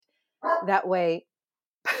That way,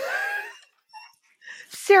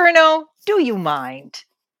 Cyrano, do you mind?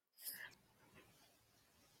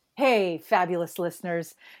 Hey, fabulous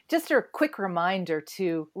listeners. Just a quick reminder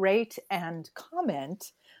to rate and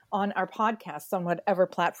comment on our podcasts on whatever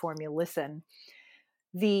platform you listen.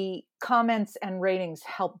 The comments and ratings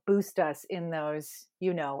help boost us in those,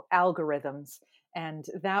 algorithms. And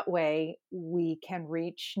that way we can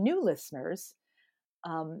reach new listeners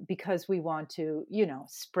because we want to,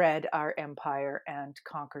 spread our empire and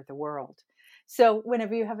conquer the world. So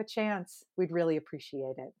whenever you have a chance, we'd really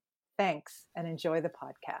appreciate it. Thanks and enjoy the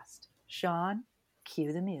podcast. Sean,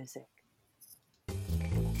 cue the music.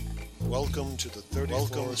 Welcome to the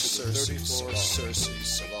 34th Cersei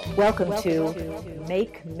Salon. Welcome to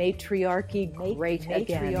Make Matriarchy Great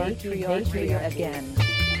Again. Matriarchy again.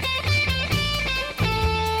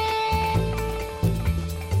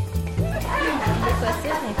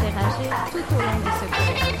 Interagir tout au long de ce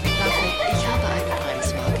cours. Ich habe eine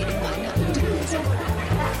Preismarke in meiner Unterhose.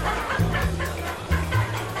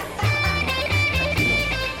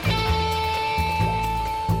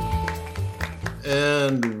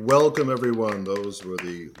 And welcome, everyone. Those were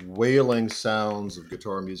the wailing sounds of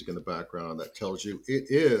guitar music in the background. That tells you it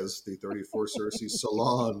is the 34th Cersei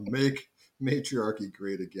Salon. Make Matriarchy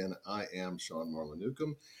Great Again. I am Sean Marlon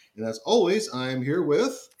Newcomb. And as always, I am here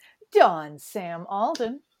with Dawn Sam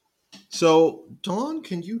Alden. So, Dawn,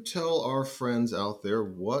 can you tell our friends out there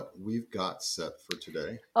what we've got set for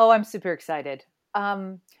today? Oh, I'm super excited.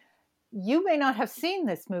 You may not have seen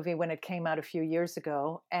this movie when it came out a few years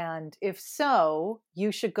ago. And if so,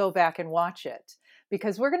 you should go back and watch it.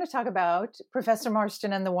 Because we're going to talk about Professor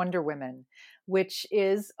Marston and the Wonder Women, which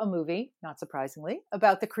is a movie, not surprisingly,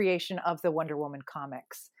 about the creation of the Wonder Woman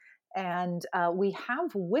comics. And we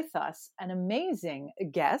have with us an amazing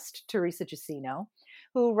guest, Teresa Giussino,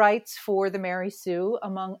 who writes for the Mary Sue,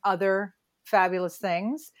 among other fabulous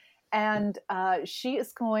things. And she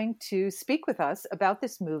is going to speak with us about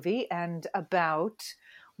this movie and about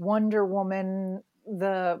Wonder Woman,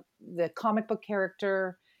 the comic book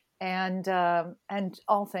character, and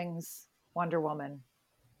all things Wonder Woman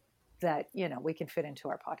that, we can fit into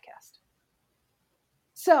our podcast.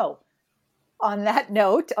 So, on that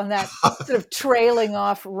note, on that sort of trailing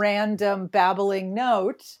off random babbling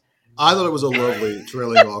note. I thought it was a lovely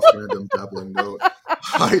trailing off random babbling note.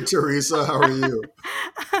 Hi, Teresa. How are you?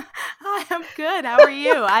 Hi, I'm good. How are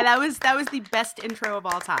you? That was the best intro of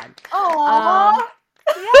all time. Oh,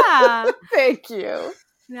 yeah. Thank you.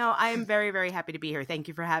 No, I am very, very happy to be here. Thank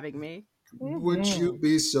you for having me. Would you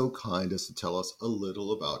be so kind as to tell us a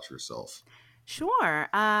little about yourself? Sure.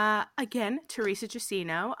 Again, Teresa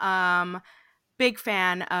Giussino. Big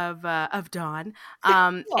fan of Dawn,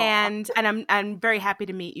 and I'm very happy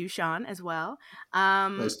to meet you, Sean, as well.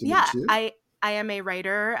 Nice to meet you. I am a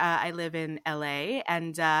writer. I live in LA,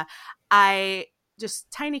 and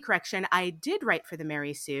tiny correction. I did write for the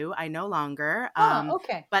Mary Sue. I no longer.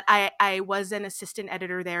 Okay. But I was an assistant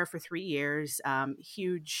editor there for 3 years.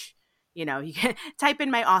 Huge. You can type in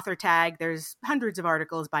my author tag. There's hundreds of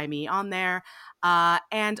articles by me on there,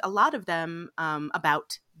 and a lot of them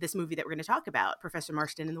about this movie that we're going to talk about, Professor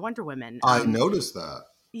Marston and the Wonder Women. I noticed that.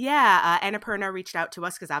 Yeah, Annapurna reached out to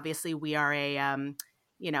us because obviously we are a, and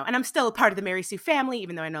I'm still a part of the Mary Sue family,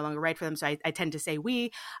 even though I no longer write for them, so I tend to say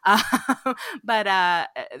we. But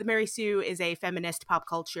the Mary Sue is a feminist pop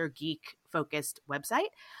culture geek-focused website.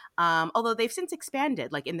 Although they've since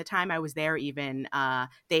expanded, like in the time I was there even,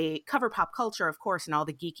 they cover pop culture, of course, and all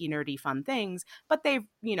the geeky, nerdy, fun things, but they've,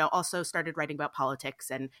 also started writing about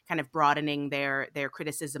politics and kind of broadening their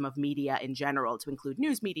criticism of media in general to include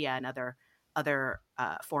news media and other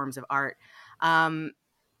forms of art.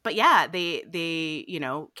 But yeah, they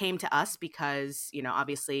came to us because,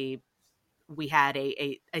 obviously we had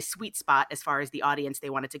a sweet spot as far as the audience they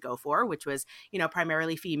wanted to go for, which was,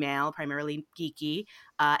 primarily female, primarily geeky,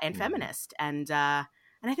 and feminist. And I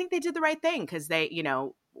think they did the right thing because they,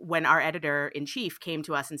 when our editor-in-chief came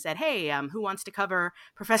to us and said, hey, who wants to cover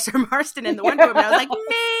Professor Marston and the Wonder Woman? I was like,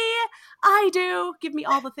 me, I do. Give me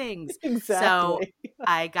all the things. Exactly. So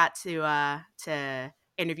I got to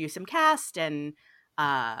interview some cast and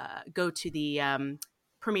go to the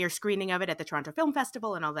premiere screening of it at the Toronto Film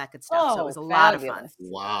Festival and all that good stuff. So it was a lot of fun.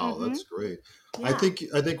 Wow, that's great. Yeah.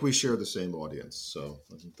 I think we share the same audience, so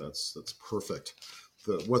I think that's perfect.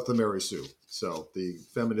 With the Mary Sue, so the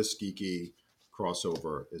feminist geeky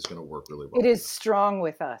crossover is going to work really well. It is strong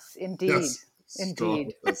with us, indeed. Yes,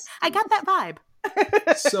 indeed. I got that vibe.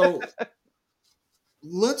 So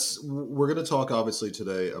we're going to talk obviously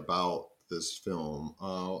today about this film.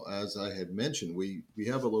 As I had mentioned, we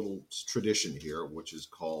have a little tradition here, which is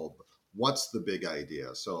called what's the big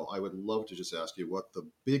idea? So I would love to just ask you what the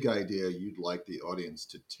big idea you'd like the audience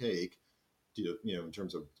to take, in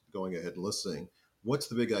terms of going ahead and listening. What's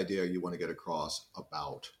the big idea you want to get across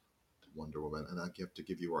about Wonder Woman? And I have to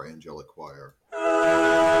give you our angelic choir.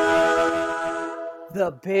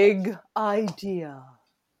 The big idea.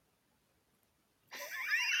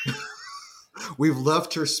 We've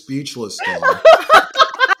left her speechless, Dawn.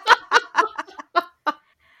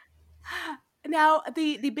 Now,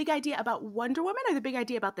 the big idea about Wonder Woman or the big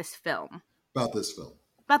idea about this film? About this film.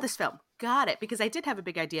 About this film. Got it. Because I did have a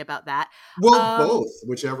big idea about that. Well, both.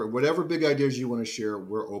 Whatever big ideas you want to share,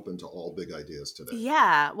 we're open to all big ideas today.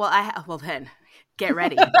 Yeah. Well, then get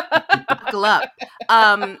ready. Buckle up.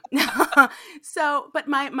 But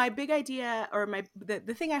my big idea, or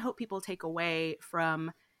the thing I hope people take away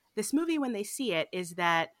from this movie when they see it, is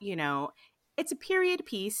that, it's a period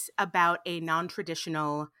piece about a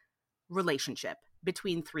non-traditional relationship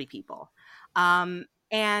between three people. And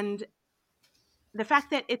the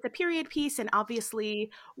fact that it's a period piece, and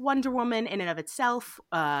obviously Wonder Woman in and of itself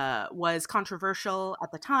was controversial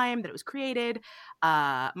at the time that it was created.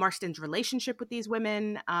 Marston's relationship with these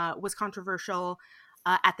women was controversial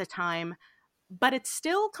at the time, but it's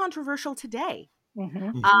still controversial today.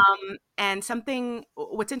 Mm-hmm. And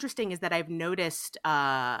what's interesting is that I've noticed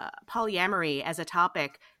polyamory as a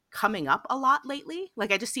topic coming up a lot lately.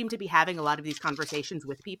 Like, I just seem to be having a lot of these conversations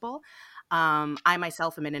with people. I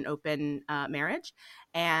myself am in an open marriage,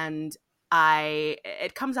 and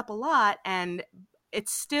it comes up a lot, and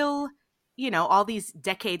it's still, all these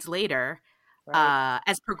decades later, right,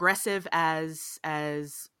 as progressive as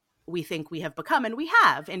we think we have become, and we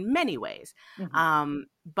have in many ways. Mm-hmm.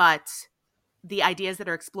 But the ideas that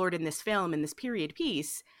are explored in this film, in this period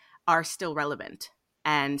piece, are still relevant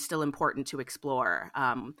and still important to explore.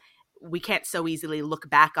 We can't so easily look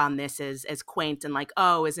back on this as quaint and like,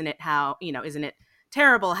 oh, isn't it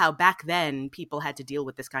terrible how back then people had to deal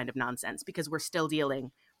with this kind of nonsense, because we're still dealing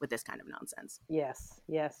with this kind of nonsense. Yes,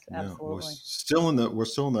 absolutely. We're still in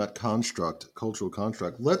that cultural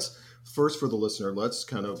construct. Let's first, for the listener, let's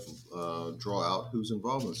kind of draw out who's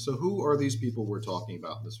involved in this. So who are these people we're talking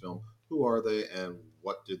about in this film? Who are they, and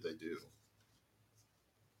what did they do?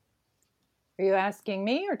 Are you asking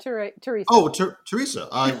me or Teresa? Oh, Teresa.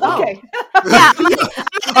 Okay.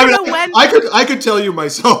 I could tell you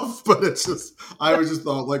myself, but it's just I just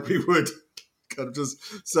thought like we would kind of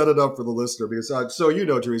just set it up for the listener, because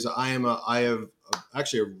Teresa, I have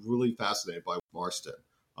actually really fascinated by Marston.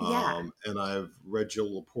 And I've read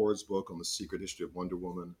Jill Lepore's book on the secret history of Wonder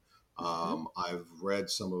Woman. I've read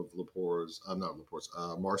some of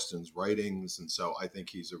Marston's writings, and so I think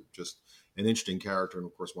he's just an interesting character. And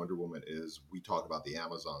of course, Wonder Woman we talk about the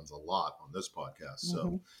Amazons a lot on this podcast.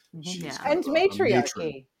 So she's and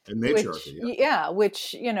matriarchy. And matriarchy,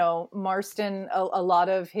 which Marston, a lot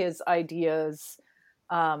of his ideas,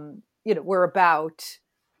 were about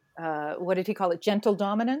what did he call it? Gentle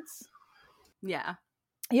dominance. Yeah.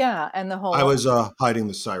 Yeah, and the whole... I was hiding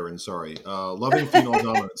the siren, sorry. Loving female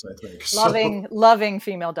dominance, I think. Loving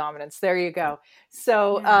female dominance. There you go.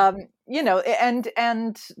 So, and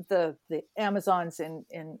the Amazons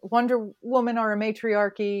in Wonder Woman are a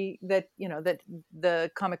matriarchy, that the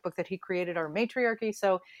comic book that he created are a matriarchy.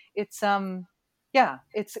 So it's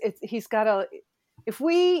he's got if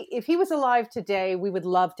he was alive today, we would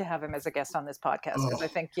love to have him as a guest on this podcast, because I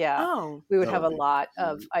think, we would have a lot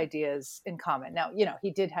of ideas in common. Now,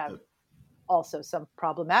 he did have also some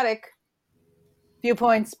problematic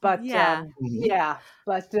viewpoints, but we'll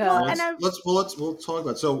talk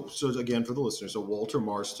about. So again, for the listeners, so Walter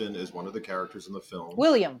Marston is one of the characters in the film.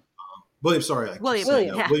 William.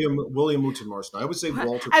 William Moulton Marston. I would say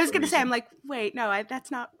Walter. I was going to say, I'm like, wait, no,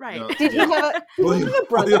 that's not right. No, did he have a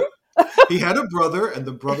brother? He had a brother, and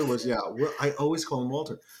the brother was, I always call him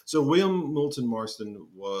Walter. So William Moulton Marston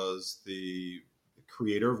was the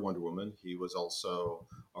creator of Wonder Woman. He was also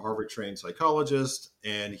a Harvard-trained psychologist,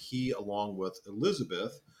 and he, along with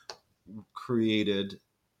Elizabeth, invented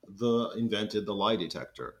the lie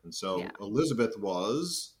detector. And so Elizabeth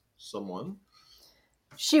was someone.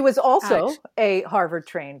 She was also a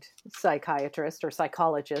Harvard-trained psychiatrist or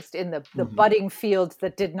psychologist in the budding field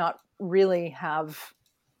that did not really have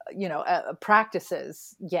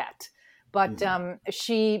practices yet, but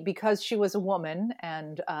because she was a woman,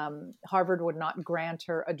 and Harvard would not grant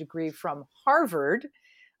her a degree from Harvard,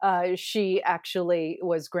 she actually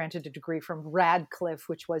was granted a degree from Radcliffe,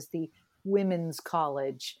 which was the women's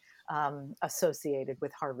college associated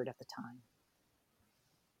with Harvard at the time.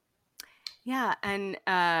 Yeah, and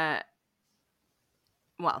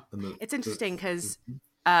it's interesting because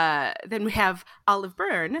then we have Olive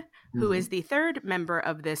Byrne, who Mhm. is the third member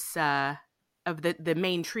of this of the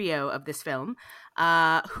main trio of this film,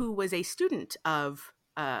 who was a student of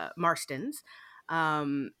Marston's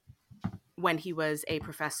when he was a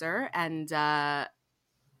professor, and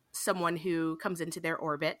someone who comes into their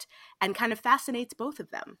orbit and kind of fascinates both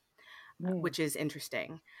of them, Mm. which is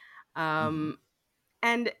interesting. Mhm.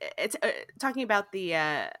 And it's talking about the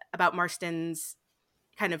about Marston's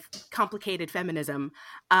kind of complicated feminism,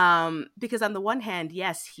 because on the one hand,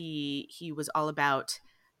 yes, he was all about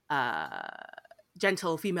uh,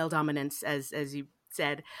 gentle female dominance, as you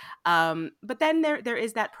said, but then there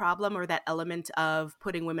is that problem or that element of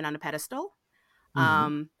putting women on a pedestal,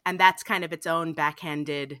 Mhm. and that's kind of its own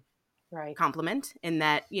backhanded Right. compliment in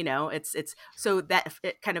that, you know, it's so that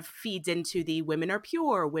it kind of feeds into the women are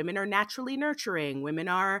pure, women are naturally nurturing, women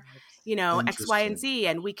are, you know, X, Y, and Interesting. Z,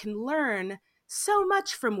 and we can learn so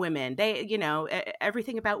much from women. They, you know,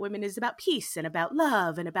 everything about women is about peace and about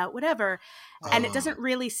love and about whatever, and it Right. Ah, doesn't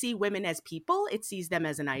really see women as people, it sees them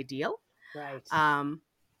as an ideal. Right. um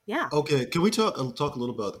yeah. okay. Can we talk a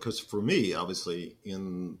little about, because for me, obviously,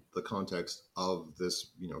 in the context of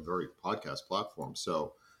this, very podcast platform,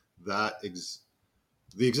 so that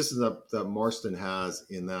the existence that Marston has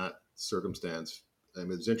in that circumstance. I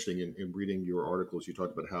mean, it's interesting in reading your articles. You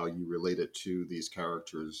talked about how you relate it to these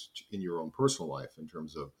characters in your own personal life in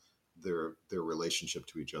terms of their relationship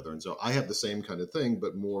to each other. And so I have the same kind of thing,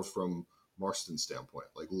 but more from Marston's standpoint,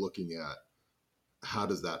 like looking at how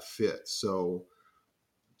does that fit. So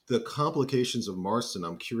the complications of Marston,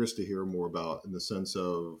 I'm curious to hear more about in the sense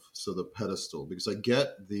of, so the pedestal, because I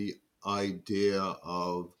get the idea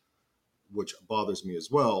of, which bothers me as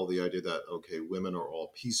well, the idea that, okay, women are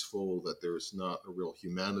all peaceful, that there's not a real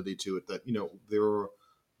humanity to it, that, there are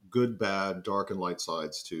good, bad, dark, and light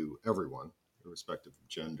sides to everyone, irrespective of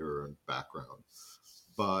gender and background.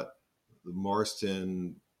 But the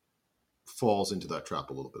Marston falls into that trap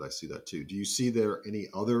a little bit. I see that too. Do you see there any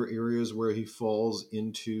other areas where he falls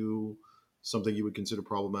into something you would consider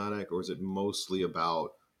problematic, or is it mostly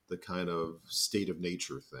about the kind of state of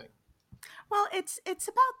nature thing? Well, it's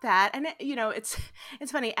about that, and you know, it's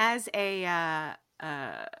funny as a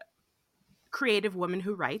creative woman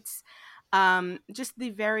who writes, just the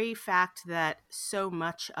very fact that so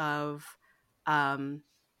much of um,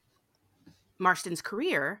 Marston's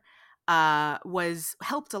career was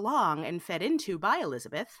helped along and fed into by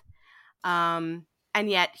Elizabeth, and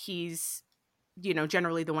yet he's, you know,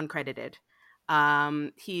 generally the one credited.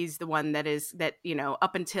 He's the one that, you know,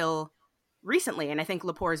 up until recently, and I think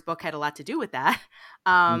Lepore's book had a lot to do with that.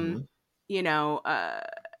 Um, Hmm. you know,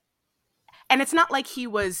 and it's not like he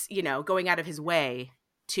was, you know, going out of his way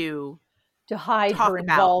to To hide talk her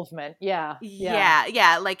about. involvement. Yeah. Yeah.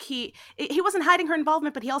 Yeah, like he wasn't hiding her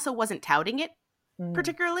involvement, but he also wasn't touting it Mm.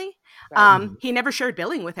 particularly. Right. Hmm. He never shared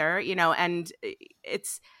billing with her, you know, and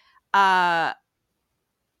it's uh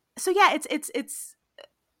so yeah, it's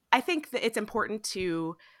I think that it's important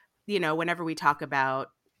to, you know, whenever we talk about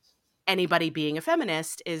anybody being a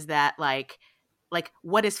feminist, is that like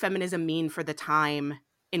what does feminism mean for the time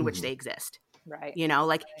in which Hmm. they exist? Right. You know,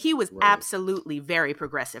 like he was Right. absolutely very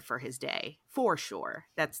progressive for his day, for sure.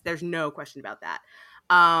 There's no question about that.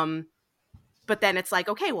 Um, but then it's like,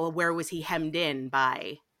 okay, well, where was he hemmed in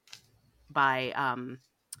by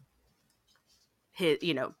his,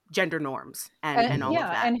 you know, gender norms and And all Hmm. of yeah,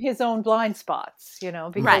 that? and his own blind spots,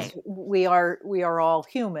 Hmm. because Right. we are all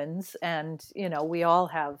humans, and we all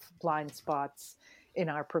have blind spots in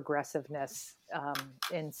our progressiveness,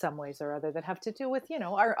 in some ways or other, that have to do with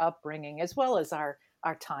our upbringing as well as our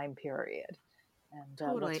time period, and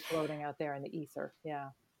what's Totally. floating out there in the ether.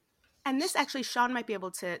 Yeah. And this actually Sean might be able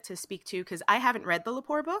to speak to, because I haven't read the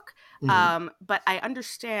Lepore book, Hmm. but I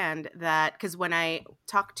understand that because when I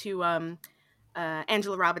talked to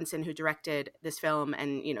Angela Robinson, who directed this film,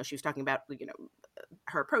 and you know, she was talking about, you know,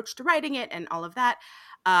 her approach to writing it and all of that,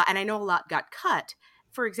 and I know a lot got cut.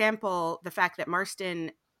 For example, the fact that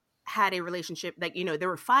Marston had a relationship, like, you know, there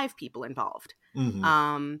were 5 people involved. Hmm.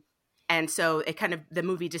 Um, and so it kind of, the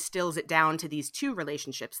movie distills it down to these 2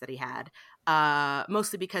 relationships that he had,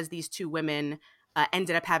 mostly because these 2 women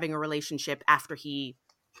ended up having a relationship after he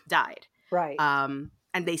died. Right.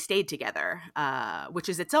 And they stayed together, which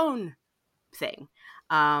is its own thing.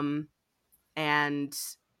 Um, and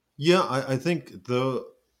Yeah, I think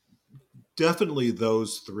definitely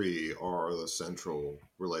those three are the central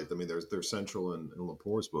relate. I mean, they're central in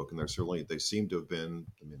Lepore's book, and they're certainly, they seem to have been.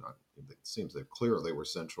 I mean, it seems they're clear they were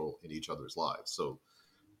central in each other's lives. So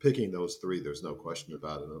picking those three, there's no question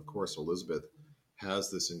about it. And of course, Elizabeth has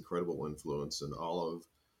this incredible influence, and Olive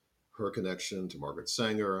her connection to Margaret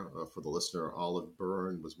Sanger. For the listener, Olive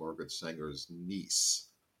Byrne was Margaret Sanger's niece.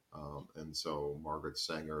 And so Margaret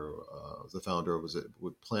Sanger, the founder, was it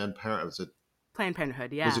with Planned Parenthood? Was it Planned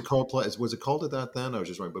Parenthood, yeah. Was it called it that then? I was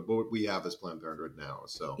just wondering, but what we have is Planned Parenthood now.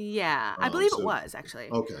 So yeah, I believe it was actually.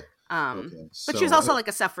 Okay. Okay. But she was also like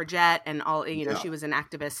a suffragette, and all she was an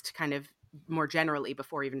activist, kind of more generally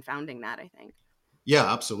before even founding that, I think. Yeah,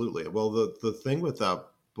 absolutely. Well, the thing with that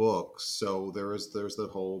book, so there's the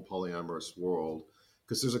whole polyamorous world,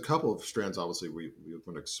 because there's a couple of strands obviously we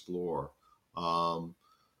want to explore.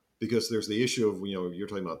 Because there's the issue of, you're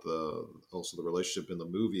talking about also the relationship in the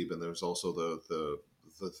movie, but there's also the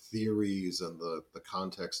theories and the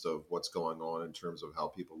context of what's going on in terms of how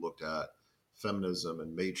people looked at feminism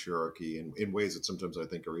and matriarchy in ways that sometimes I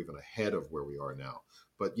think are even ahead of where we are now.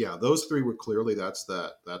 But yeah, those three were clearly that's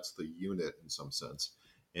the unit in some sense.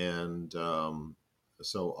 And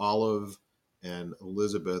so Olive and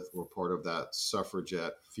Elizabeth were part of that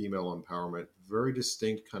suffragette female empowerment, very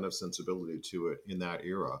distinct kind of sensibility to it in that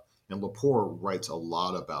era. And Lepore writes a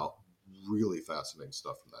lot about really fascinating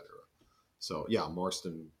stuff from that era. So yeah,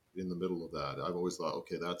 Marston in the middle of that. I've always thought,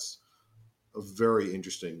 okay, that's a very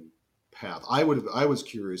interesting path. I was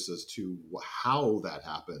curious as to how that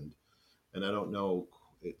happened, and I don't know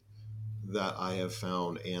that I have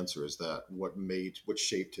found answers that what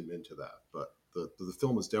shaped him into that. But the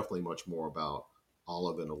film is definitely much more about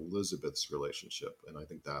Olive and Elizabeth's relationship, and I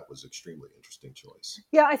think that was extremely interesting choice.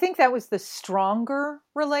 Yeah, I think that was the stronger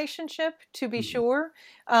relationship, to be sure.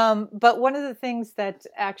 But one of the things that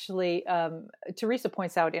actually Teresa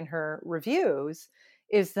points out in her reviews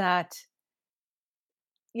is that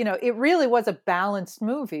it really was a balanced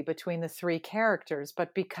movie between the three characters,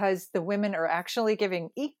 but because the women are actually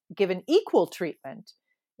given equal treatment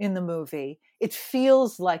in the movie, it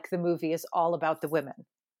feels like the movie is all about the women.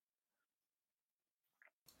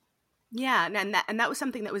 Yeah, and that was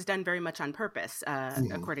something that was done very much on purpose,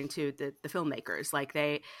 according to the filmmakers. Like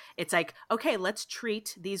it's like, okay, let's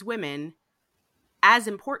treat these women as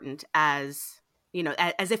important as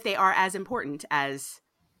as if they are as important as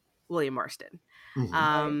William Marston,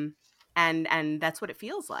 and that's what it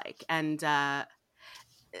feels like. And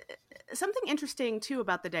something interesting too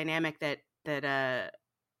about the dynamic that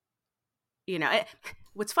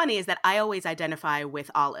what's funny is that I always identify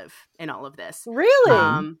with Olive in all of this.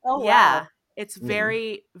 Really? Oh, yeah. Wow. It's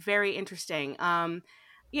very, very interesting. I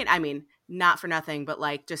mean, not for nothing, but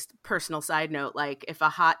like just personal side note, like if a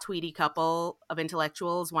hot Tweety couple of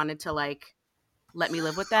intellectuals wanted to like let me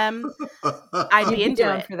live with them, I'd be into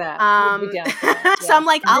down it. For that. You'd be down for that. Yeah. So I'm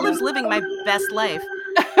like, Olive's living my best life.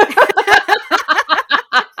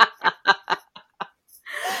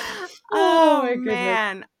 Oh my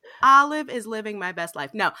man. Olive is living my best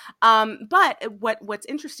life. No. But what's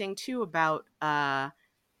interesting too about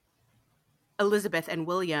Elizabeth and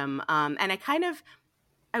William, and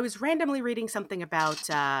I was randomly reading something about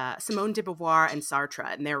Simone de Beauvoir and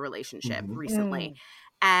Sartre and their relationship recently.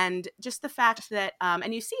 And just the fact that,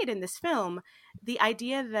 and you see it in this film, the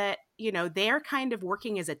idea that, they're kind of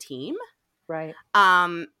working as a team. Right.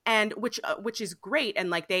 And which is great.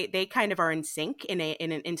 And like they kind of are in sync in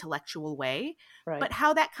an intellectual way, right. But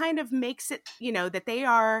how that kind of makes it, that they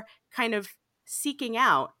are kind of seeking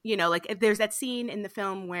out, like there's that scene in the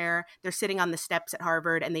film where they're sitting on the steps at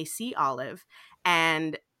Harvard and they see Olive,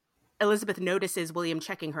 and Elizabeth notices William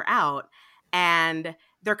checking her out, and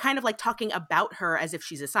they're kind of like talking about her as if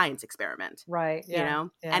she's a science experiment. Right. Yeah.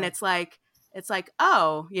 Yeah. And it's like,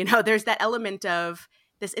 oh, there's that element of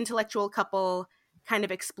this intellectual couple kind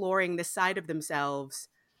of exploring this side of themselves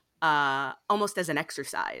almost as an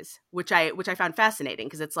exercise, which I found fascinating,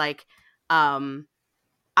 because it's like,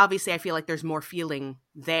 obviously I feel like there's more feeling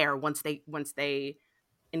there once they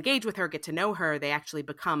engage with her, get to know her, they actually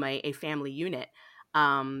become a family unit.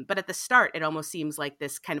 But at the start, it almost seems like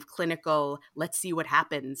this kind of clinical, let's see what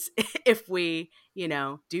happens if we, do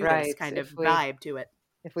this kind of vibe to it.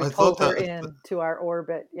 If we pull her into our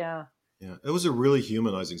orbit, yeah. Yeah, it was a really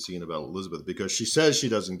humanizing scene about Elizabeth, because she says she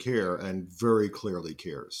doesn't care and very clearly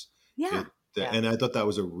cares. Yeah. And I thought that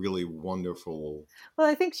was a really wonderful. Well,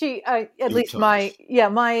 I think she, at least my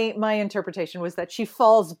interpretation was that she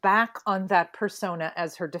falls back on that persona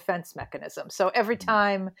as her defense mechanism. So every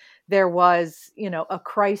time there was, a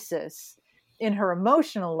crisis in her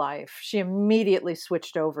emotional life, she immediately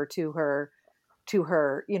switched over to her,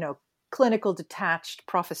 clinical, detached,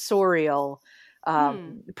 professorial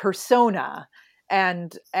persona,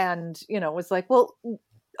 and was like, well,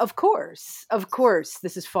 of course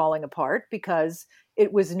this is falling apart because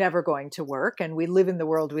it was never going to work, and we live in the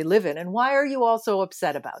world we live in, and why are you all so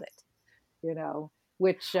upset about it?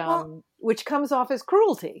 Which comes off as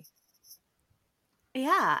cruelty.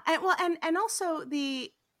 Yeah. And also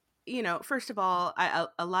the, first of all,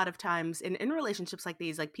 a lot of times in relationships like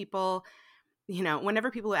these, like people,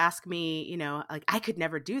 whenever people ask me, like I could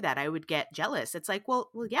never do that, I would get jealous. It's like, well,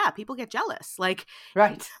 yeah, people get jealous. Like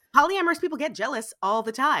Right. polyamorous people get jealous all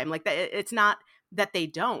the time. Like it's not that they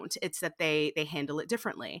don't, it's that they handle it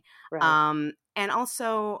differently. Right. And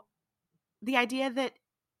also the idea that,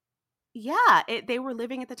 yeah, they were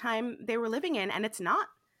living at the time they were living in, and it's not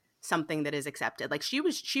something that is accepted. Like she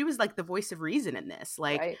was like the voice of reason in this.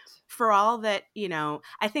 Like Right. for all that,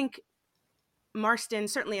 I think Marston,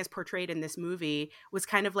 certainly as portrayed in this movie, was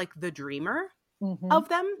kind of like the dreamer Mm-hmm. of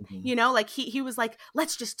them. Mhm. Like he was like,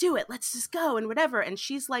 let's just do it, let's just go and whatever. And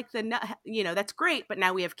she's like that's great, but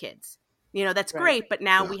now we have kids. That's Right. great, but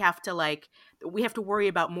now Yeah. we have to worry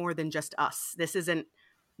about more than just us. This isn't,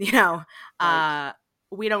 you know, Right. uh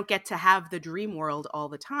we don't get to have the dream world all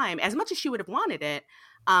the time as much as she would have wanted it.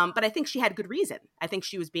 But I think she had good reason. I think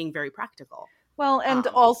she was being very practical. Well, and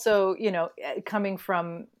Um, also, coming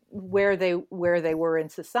from where they were in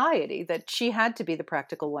society, that she had to be the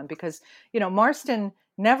practical one because, Marston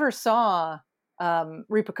never saw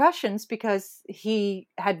repercussions because he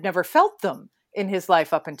had never felt them in his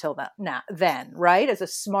life up until then, right? As a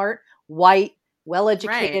smart, white, right.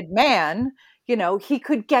 well-educated man, he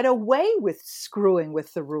could get away with screwing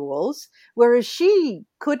with the rules, whereas she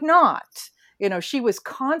could not. She was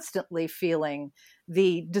constantly feeling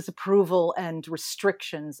the disapproval and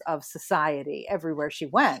restrictions of society everywhere she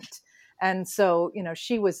went. And so,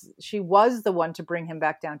 she was the one to bring him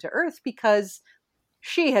back down to earth because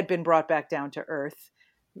she had been brought back down to earth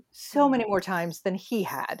so many more times than he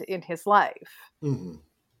had in his life. Mhm.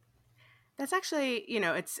 That's actually,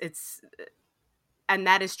 it's and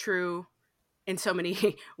that is true in so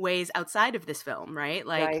many ways outside of this film, right?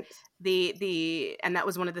 Like Right. and that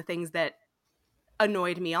was one of the things that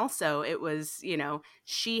annoyed me also. It was,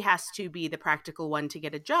 she has to be the practical one to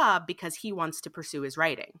get a job because he wants to pursue his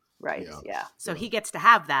writing. Right. Yeah. Yeah. So Yeah. he gets to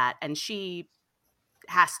have that, and she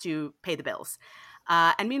has to pay the bills.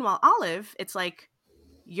 And meanwhile, Olive, it's like,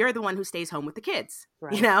 you're the one who stays home with the kids,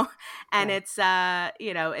 Right. and Right.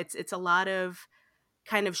 it's, it's a lot of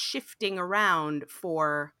kind of shifting around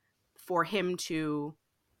for him to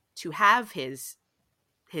have his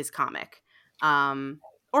comic,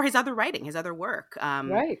 or his other writing, his other work.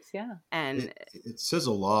 Right. Yeah. And It says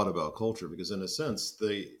a lot about culture because, in a sense,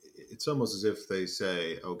 it's almost as if they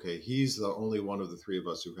say, okay, he's the only one of the three of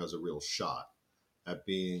us who has a real shot at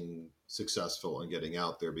being successful and getting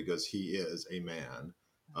out there because he is a man.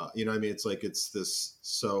 You know what I mean? It's like it's this.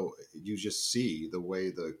 So you just see the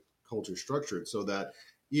way the culture is structured, so that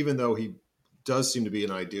even though he does seem to be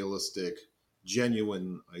an idealistic,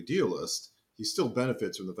 genuine idealist, he still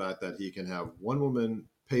benefits from the fact that he can have one woman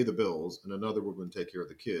pay the bills and another woman take care of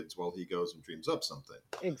the kids while he goes and dreams up something.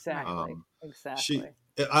 right. Exactly. Um, Exactly.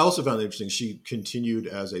 she, I also found it interesting. She continued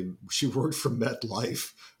she worked for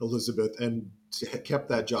MetLife, Elizabeth, and kept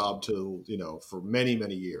that job till for many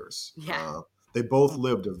many years. Yeah. They both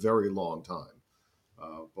lived a very long time,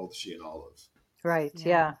 both she and Olive. Right. Yeah.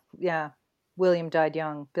 Yeah. Yeah. William died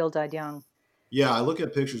young. Bill died young. Yeah, I look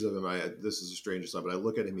at pictures of him. This is a strange aside, but I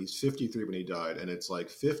look at him. He's 53 when he died, and it's like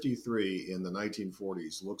 53 in the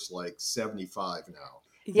 1940s looks like 75 now.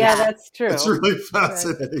 Yeah, that's true. It's really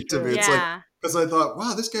fascinating to true. me. It's like, Yeah. because I thought,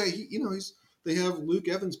 wow, this guy, they have Luke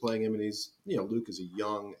Evans playing him, and he's, Luke is a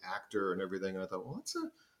young actor and everything. And I thought, well, it's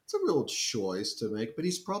a real choice to make, but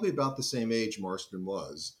he's probably about the same age Marston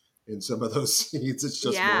was in some of those scenes. It's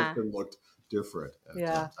just Yeah. Marston looked different. Yeah,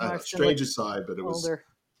 I don't know, Marston strange looked aside, but it was, older.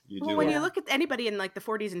 Well, when Yeah. you look at anybody in like the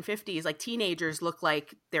 40s and 50s, like teenagers look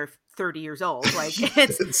like they're 30 years old. Like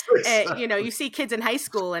it's, you see kids in high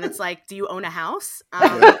school and it's like, do you own a house?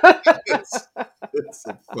 It's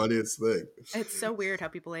the funniest thing. It's so weird how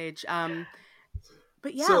people age.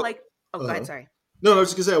 But yeah, So, go ahead. Sorry. No, I was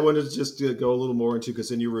just gonna say I wanted to just go a little more into,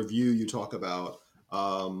 because in your review you talk about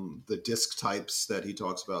the disc types that he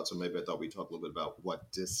talks about. So maybe I thought we'd talk a little bit about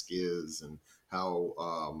what disc is and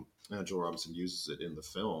how Angela Robinson uses it in the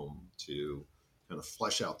film to kind of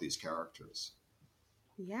flesh out these characters.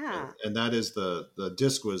 Yeah. And that is the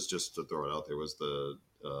disc, was, just to throw it out there, was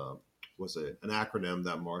an acronym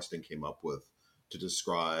that Marston came up with to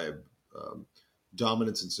describe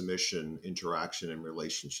dominance and submission interaction in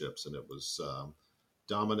relationships, and it was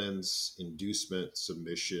dominance, inducement,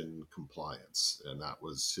 submission, compliance, and that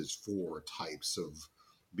was his 4 types of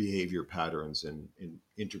behavior patterns in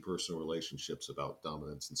interpersonal relationships about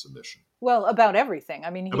dominance and submission. Well, about everything. I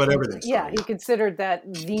mean, Everything. Yeah, he considered that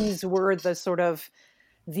these were that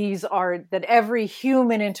every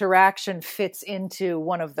human interaction fits into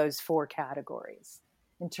one of those 4 categories.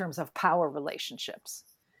 in terms of power relationships.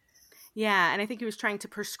 Yeah, and I think he was trying to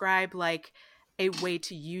prescribe like a way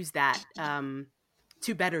to use that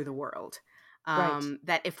to better the world. Right.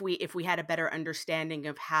 That if we had a better understanding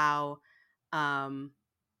of how, I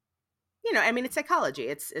mean, it's psychology.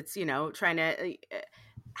 It's trying to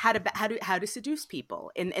how to seduce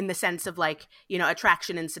people in the sense of like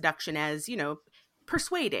attraction and seduction as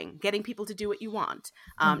persuading, getting people to do what you want,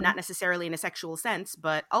 not necessarily in a sexual sense,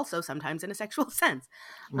 but also sometimes in a sexual sense.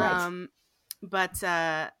 Right. But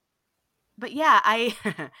yeah, I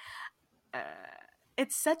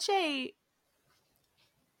it's such a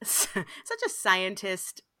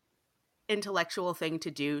scientist intellectual thing to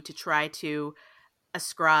do, to try to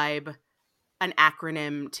ascribe an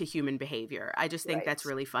acronym to human behavior. I just think that's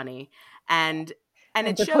really funny. And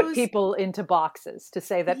it to shows put people into boxes, to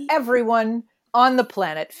say that everyone on the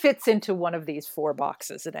planet fits into one of these 4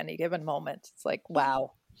 boxes at any given moment. It's like,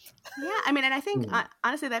 wow. Yeah, I mean, and I think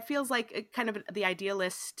honestly that feels like a kind of an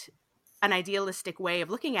idealistic way of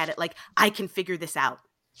looking at it. Like, I can figure this out.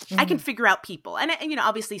 I can figure out people. And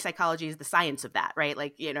obviously psychology is the science of that, right?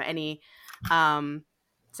 Like, any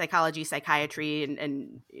psychology, psychiatry,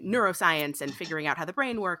 and neuroscience, and figuring out how the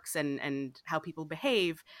brain works and how people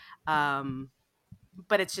behave.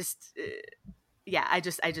 But it's just, I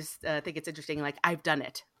just think it's interesting. Like, I've done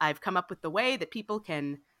it. I've come up with the way that people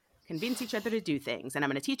can convince each other to do things, and I'm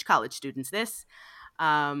going to teach college students this.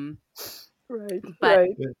 Right. But right.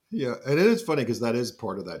 Yeah, and it is funny because that is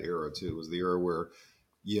part of that era too. It was the era where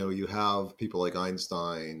you have people like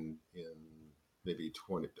Einstein in maybe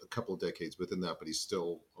a couple of decades within that, but he's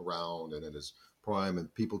still around and in his prime,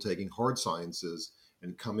 and people taking hard sciences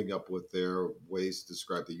and coming up with their ways to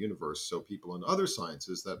describe the universe. So people in other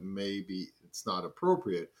sciences that maybe it's not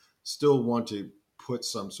appropriate still want to put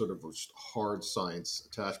some sort of hard science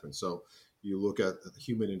attachment. So you look at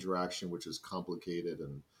human interaction, which is complicated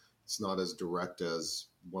and it's not as direct as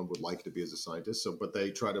one would like to be as a scientist. So, but they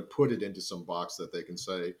try to put it into some box that they can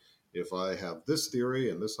say, if I have this theory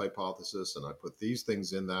and this hypothesis and I put these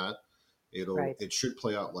things in that, it should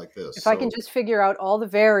play out like this. If I can just figure out all the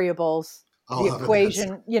variables, the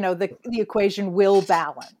equation, the equation will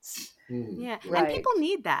balance. Yeah. Right. And people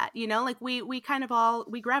need that, like we kind of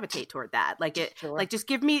we gravitate toward that. Like like just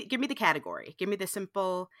give me the category, give me the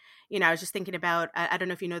simple, I was just thinking about, I don't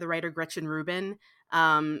know if you know the writer Gretchen Rubin.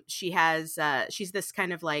 She's this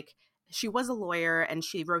kind of like, she was a lawyer and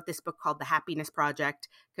she wrote this book called The Happiness Project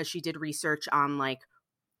because she did research on like,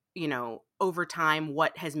 over time,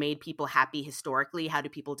 what has made people happy historically, how do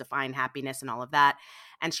people define happiness and all of that.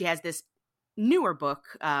 And she has this newer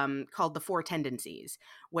book called The 4 Tendencies,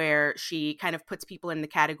 where she kind of puts people in the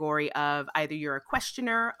category of either you're a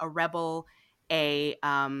questioner, a rebel,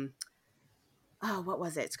 what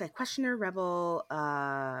was it? It's a questioner, rebel,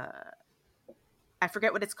 I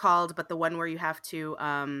forget what it's called, but the one where you have to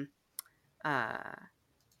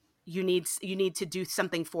you need to do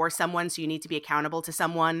something for someone, so you need to be accountable to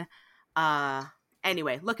someone.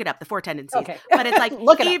 Anyway, look it up, The 4 Tendencies. Okay. But it's like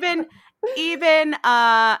even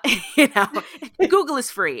Google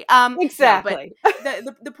is free. Exactly. But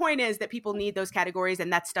the point is that people need those categories,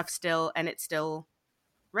 and that stuff still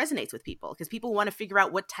resonates with people because people want to figure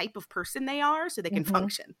out what type of person they are so they can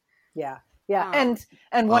function. Yeah. And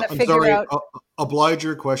want to figure out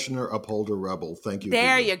obliger, questioner, upholder, rebel. Thank you.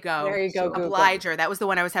 There you go. There you go. So, Obliger. That was the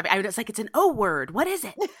one I was having. I was like, it's an O word. What is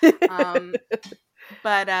it?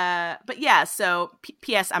 But yeah. So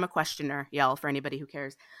P.S. I'm a questioner, y'all. For anybody who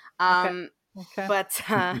cares. Okay. But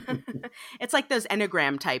it's like those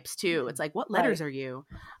Enneagram types too. It's like, what letters are you?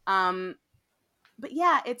 But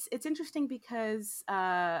yeah, it's interesting because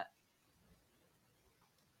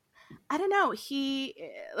I don't know. He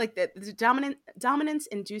like the dominance,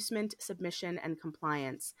 inducement, submission, and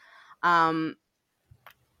compliance.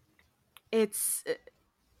 It's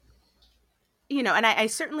and I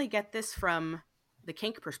certainly get this from the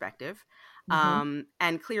kink perspective, and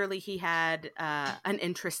clearly he had an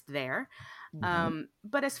interest there.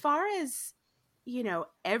 But as far as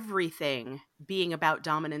everything being about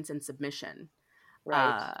dominance and submission,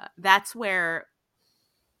 that's where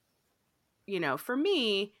for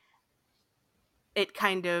me. It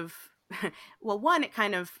kind of, it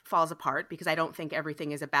kind of falls apart because I don't think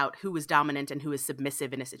everything is about who is dominant and who is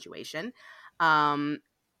submissive in a situation. And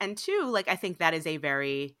 2, like, I think that is a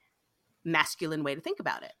very masculine way to think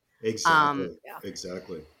about it.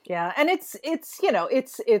 Exactly. Yeah. And it's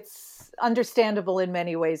understandable in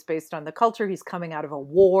many ways based on the culture. He's coming out of a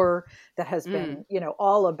war that has been,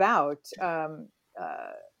 all about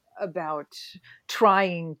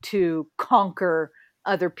trying to conquer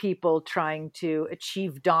other people, trying to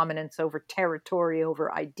achieve dominance over territory,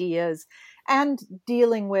 over ideas, and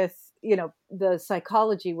dealing with, the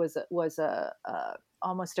psychology was a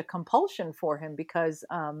almost a compulsion for him, because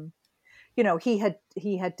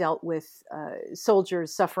he had dealt with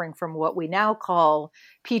soldiers suffering from what we now call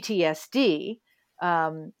PTSD.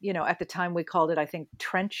 At the time we called it, I think,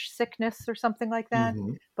 trench sickness or something like that.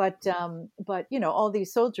 Hmm. But all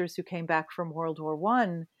these soldiers who came back from World War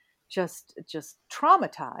One, just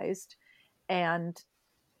traumatized, and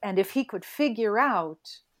if he could figure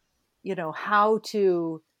out, how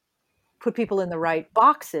to put people in the right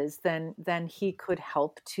boxes, then he could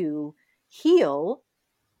help to heal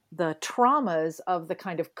the traumas of the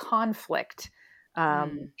kind of conflict,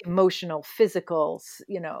 emotional, physical,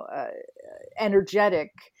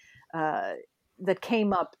 energetic, that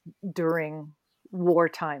came up during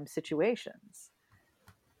wartime situations.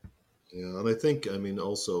 Yeah, and I think, I mean,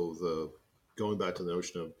 also going back to the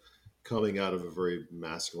notion of coming out of a very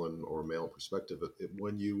masculine or male perspective,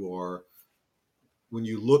 when you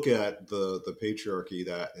look at the patriarchy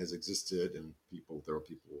that has existed, and there are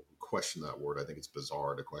people who question that word. I think it's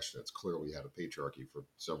bizarre to question it. It's clear we had a patriarchy for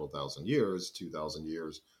several thousand years, 2,000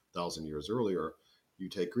 years, 1,000 years earlier. You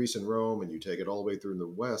take Greece and Rome and you take it all the way through in the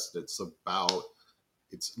West, it's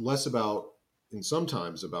less about, and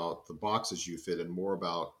sometimes about the boxes you fit in, more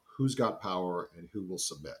about who's got power and who will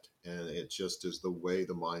submit. And it just is the way,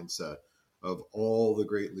 the mindset of all the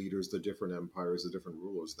great leaders, the different empires, the different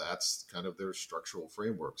rulers, that's kind of their structural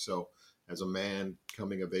framework. So as a man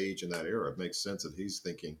coming of age in that era, it makes sense that he's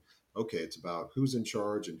thinking, okay, it's about who's in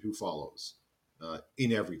charge and who follows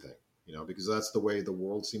in everything, because that's the way the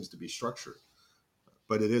world seems to be structured.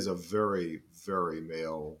 But it is a very, very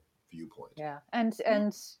male viewpoint. Yeah. And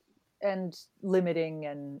limiting,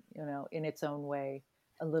 and, in its own way,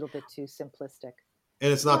 a little bit too simplistic.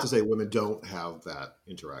 And it's not to say women don't have that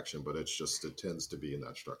interaction, but it tends to be in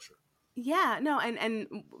that structure. Yeah, no, and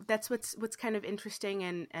that's what's kind of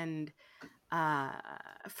interesting, and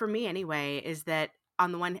for me anyway, is that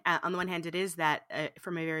on the one hand, it is that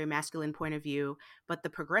from a very masculine point of view, but the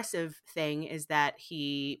progressive thing is that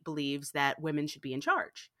he believes that women should be in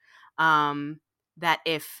charge. That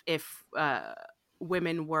if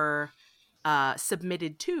women were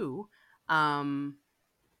submitted to,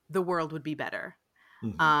 the world would be better.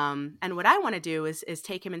 Mm-hmm. And what I want to do is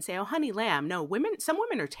take him and say, "Oh, honey lamb, no, some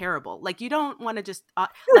women are terrible. Like, you don't want to just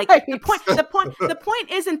like Right. the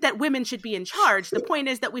point isn't that women should be in charge. The point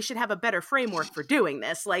is that we should have a better framework for doing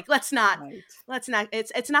this. Like, let's not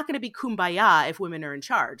it's not going to be kumbaya if women are in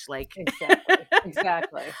charge. Like,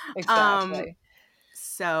 exactly.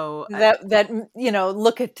 So that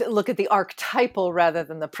look at the archetypal rather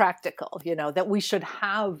than the practical, that we should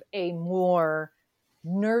have a more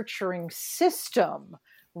nurturing system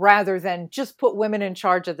rather than just put women in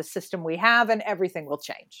charge of the system we have and everything will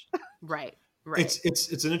change. Right. It's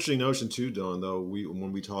an interesting notion too, Dawn, though.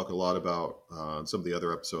 When we talk a lot about some of the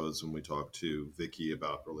other episodes, when we talk to Vicky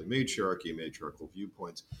about early matriarchy, matriarchal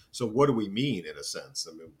viewpoints. So what do we mean, in a sense?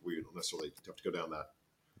 I mean, we don't necessarily have to go down that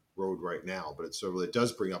road right now, but it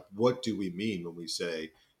does bring up, what do we mean when we say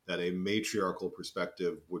that a matriarchal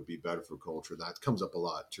perspective would be better for culture? That comes up a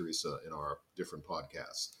lot, Teresa, in our different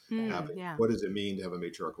podcasts. What does it mean to have a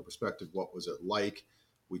matriarchal perspective? What was it like?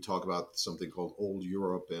 We talk about something called Old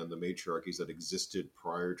Europe and the matriarchies that existed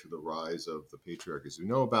prior to the rise of the patriarchies we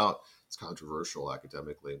know about. It's controversial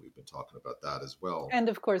academically, and we've been talking about that as well. And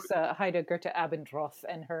of course, Heide Goethe Abendroth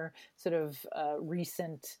and her sort of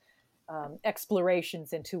recent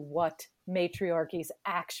explorations into what matriarchies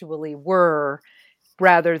actually were,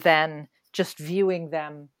 rather than just viewing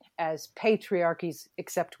them as patriarchies,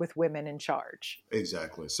 except with women in charge.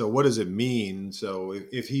 Exactly. So what does it mean? So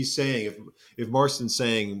if he's saying, if Marston's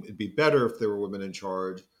saying it'd be better if there were women in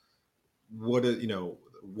charge,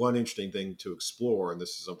 one interesting thing to explore, and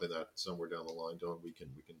this is something that somewhere down the line, Dawn, we can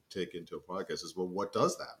take into a podcast, is, well, what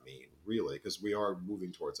does that mean, really? Because we are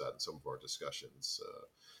moving towards that in some of our discussions.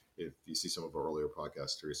 If you see some of our earlier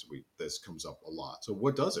podcasts, Teresa, this comes up a lot. So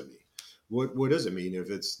what does it mean? What does it mean if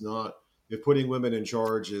putting women in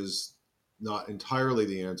charge is not entirely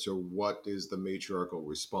the answer? What is the matriarchal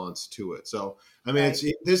response to it? So, I mean, right.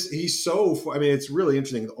 It's really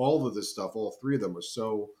interesting. All of this stuff, all three of them are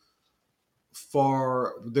so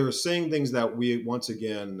far. They're saying things that we, once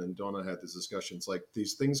again, and Donna had this discussion, it's like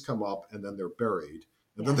these things come up and then they're buried.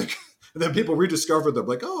 And then people rediscover them,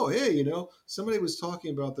 like, oh, hey, somebody was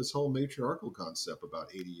talking about this whole matriarchal concept about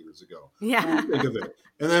 80 years ago. Yeah. Think of it.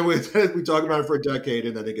 And then we talk about it for a decade,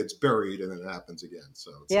 and then it gets buried, and then it happens again.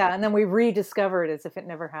 So and then we rediscover it as if it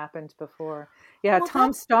never happened before. Yeah, well,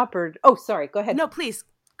 Tom Stoppard. Oh, sorry. Go ahead. No, please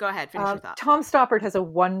Go ahead, finish your thought. Tom Stoppard has a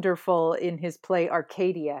wonderful, in his play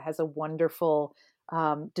Arcadia, has a wonderful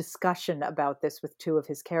discussion about this with two of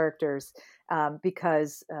his characters,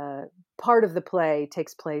 because part of the play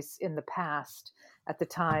takes place in the past, at the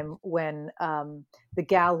time when the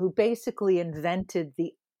gal who basically invented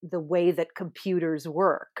the way that computers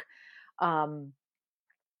work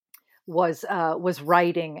was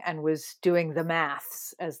writing and was doing the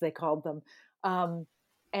maths, as they called them,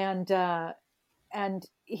 and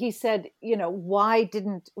he said, why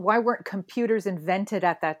weren't computers invented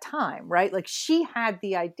at that time, right? Like, she had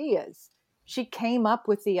the ideas, she came up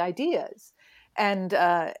with the ideas, and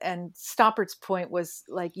Stoppard's point was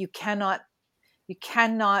like, you cannot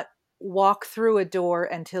walk through a door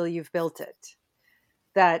until you've built it.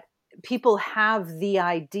 That people have the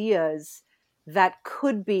ideas that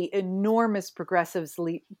could be enormous progressive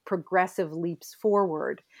leaps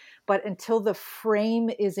forward, but until the frame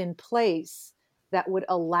is in place that would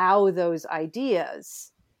allow those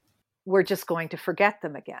ideas, we're just going to forget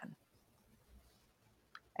them again.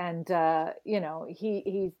 And I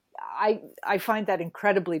find that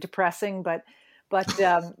incredibly depressing, but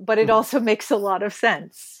it also makes a lot of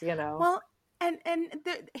sense, Well, and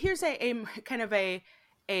here's a kind of a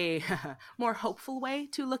more hopeful way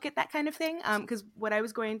to look at that kind of thing. Because what I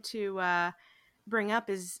was going to bring up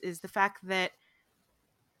is the fact that,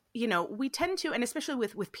 we tend to, and especially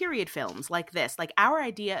with period films like this, like our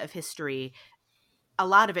idea of history, a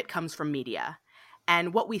lot of it comes from media.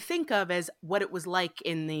 And what we think of as what it was like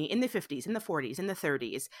in the 50s, in the 40s, in the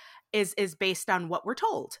 30s is based on what we're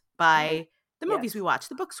told by the movies we watch,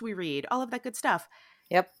 the books we read, all of that good stuff.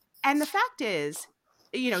 Yep. And the fact is,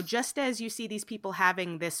 just as you see these people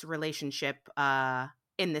having this relationship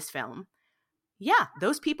in this film,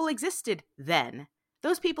 those people existed then.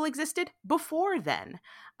 Those people existed before then,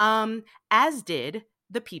 as did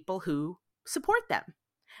the people who support them.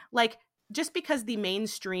 Like, just because the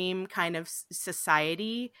mainstream kind of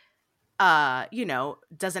society,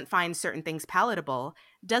 doesn't find certain things palatable,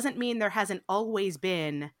 doesn't mean there hasn't always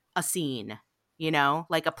been a scene,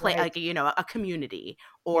 like a play, like, a community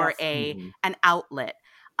or an outlet.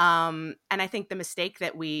 And I think the mistake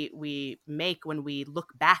that we make when we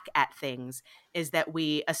look back at things is that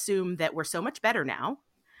we assume that we're so much better now,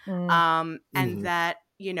 and that,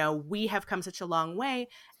 we have come such a long way.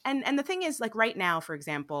 And the thing is, like, right now, for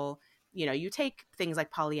example, you take things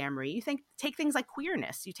like polyamory, you take things like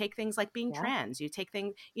queerness, you take things like being trans, you take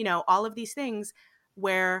things, all of these things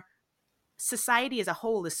where society as a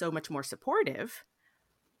whole is so much more supportive.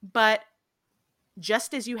 But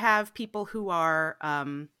just as you have people who are,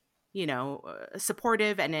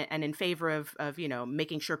 supportive and in favor of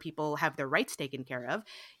making sure people have their rights taken care of,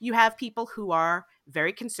 you have people who are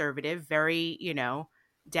very conservative, very,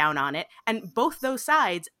 down on it. And both those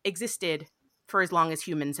sides existed for as long as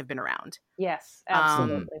humans have been around. Yes,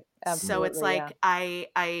 absolutely. So it's like,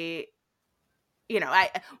 I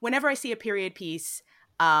whenever I see a period piece,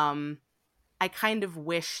 I kind of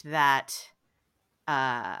wish that,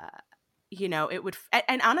 it would,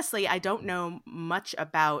 and honestly, I don't know much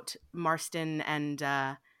about Marston and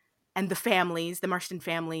the Marston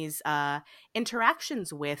family's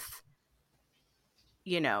interactions with,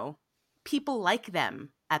 people like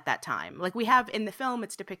them at that time. Like, we have in the film,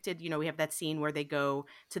 it's depicted, we have that scene where they go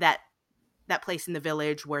to that place in the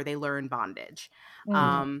village where they learn bondage.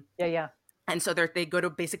 And so they go to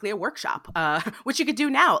basically a workshop, which you could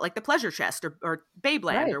do now, like the Pleasure Chest or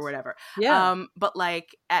Babeland or whatever. Yeah. But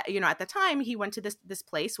like, at the time, he went to this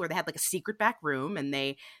place where they had like a secret back room, and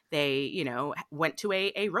they went to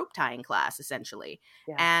a rope tying class, essentially.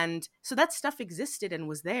 Yeah. And so that stuff existed and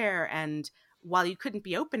was there. And while you couldn't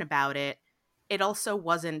be open about it, it also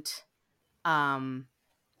wasn't,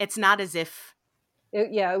 it's not as if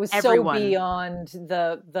it was everyone, so beyond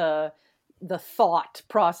the thought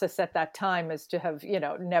process at that time as to have,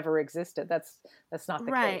 never existed. That's not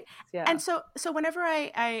the case. Yeah. And so whenever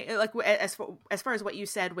I like, as far as what you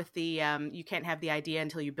said with the, you can't have the idea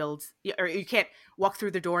until you build, or you can't walk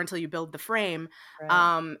through the door until you build the frame.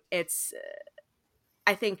 Right. It's,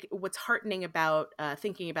 I think what's heartening about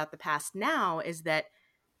thinking about the past now is that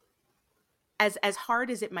as hard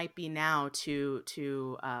as it might be now to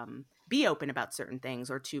be open about certain things,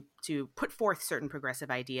 or to put forth certain progressive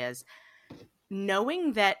ideas,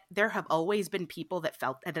 knowing that there have always been people that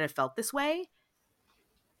have felt this way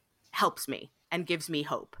helps me and gives me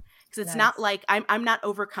hope. Because it's not like I'm not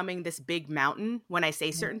overcoming this big mountain when I say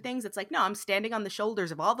certain things. It's like, no, I'm standing on the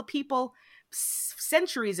shoulders of all the people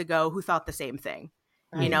centuries ago who thought the same thing.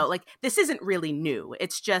 Right. Like, this isn't really new.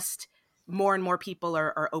 It's just more and more people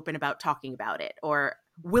are open about talking about it, or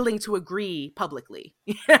willing to agree publicly,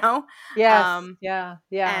 you know? Yes. Yeah.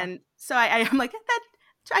 And so I'm like, that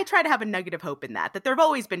I try to have a nugget of hope in that there have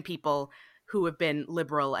always been people who have been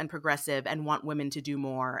liberal and progressive and want women to do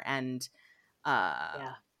more. And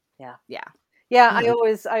Yeah. Yeah.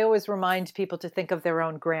 I always remind people to think of their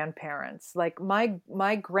own grandparents. Like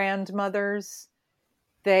my grandmothers,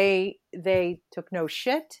 they took no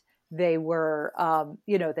shit. They were,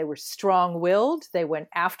 they were strong-willed. They went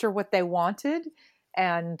after what they wanted,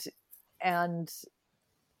 and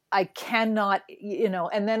I cannot,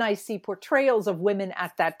 and then I see portrayals of women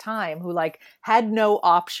at that time who like had no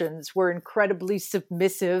options, were incredibly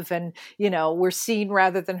submissive, and were seen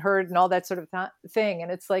rather than heard, and all that sort of thing.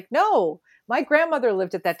 And it's like, no, my grandmother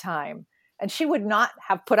lived at that time, and she would not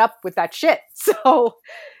have put up with that shit. So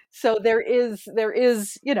there is,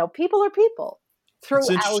 people are people It's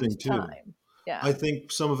throughout interesting too. time. Yeah. I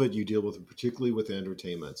think some of it you deal with, particularly with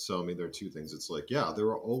entertainment. So, I mean, there are two things. It's like, yeah, there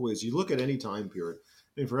are always, you look at any time period,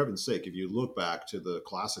 and for heaven's sake, if you look back to the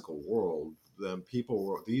classical world, then people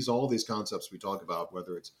were, all these concepts we talk about,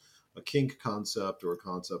 whether it's a kink concept or a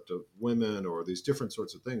concept of women or these different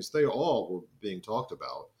sorts of things, they all were being talked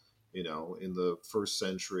about, in the first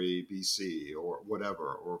century BC or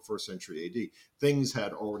whatever, or first century AD. Things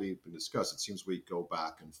had already been discussed. It seems we go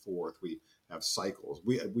back and forth. We have cycles.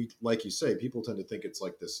 We like you say, people tend to think it's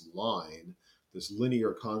like this line, this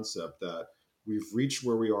linear concept that we've reached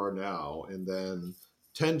where we are now, and then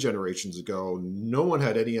 10 generations ago, no one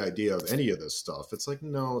had any idea of any of this stuff. It's like,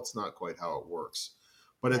 no, it's not quite how it works.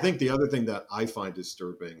 But I think the other thing that I find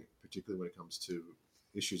disturbing, particularly when it comes to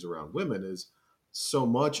issues around women, is so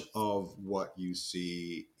much of what you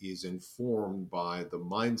see is informed by the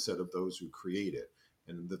mindset of those who create it.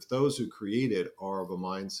 And if those who create it are of a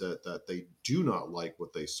mindset that they do not like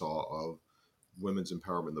what they saw of women's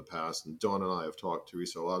empowerment in the past, and Dawn and I have talked,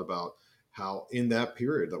 Teresa, a lot about how in that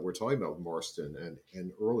period that we're talking about, Marston,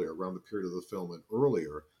 and earlier, around the period of the film and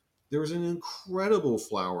earlier, there was an incredible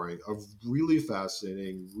flowering of really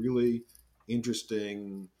fascinating, really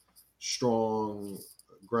interesting, strong,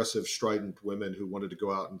 aggressive, strident women who wanted to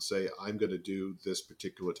go out and say, I'm going to do this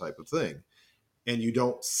particular type of thing. And you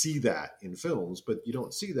don't see that in films, but you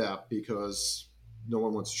don't see that because no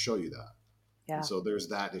one wants to show you that. Yeah. And so there's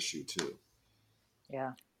that issue too.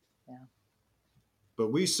 Yeah.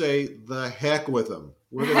 But we say, the heck with them.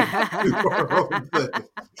 We're going to do our own thing.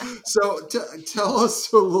 So tell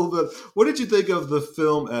us a little bit, what did you think of the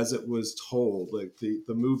film as it was told, like the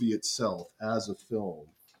movie itself as a film?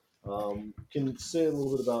 Can you say a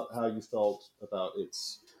little bit about how you felt about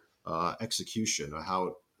its execution, or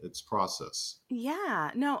how its process? Yeah,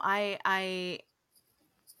 no, I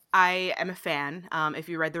am a fan. If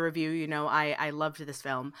you read the review, I loved this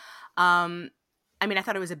film. I mean, I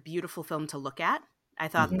thought it was a beautiful film to look at. I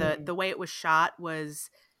thought the way it was shot was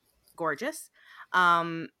gorgeous.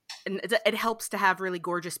 And it helps to have really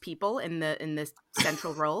gorgeous people in the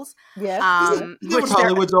central roles. Yes. What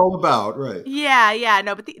Hollywood's all about, right? Yeah,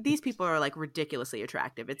 no, but these people are like ridiculously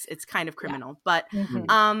attractive. It's kind of criminal, but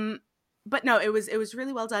but no, it was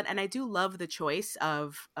really well done, and I do love the choice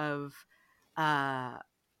of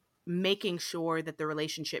making sure that the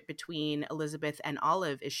relationship between Elizabeth and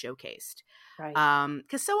Olive is showcased. Right.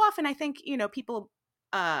 Because so often I think people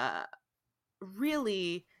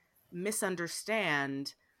really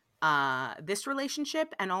misunderstand this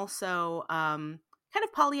relationship, and also kind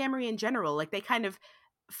of polyamory in general. Like, they kind of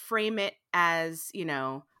frame it as,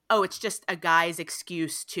 oh, it's just a guy's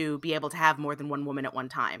excuse to be able to have more than one woman at one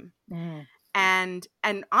time. And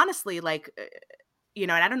honestly, like,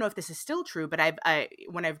 and I don't know if this is still true, but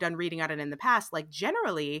when I've done reading on it in the past, like,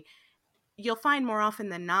 generally you'll find more often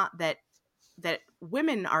than not that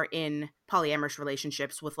women are in polyamorous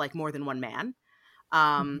relationships with like more than one man.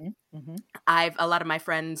 A lot of my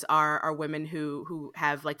friends are women who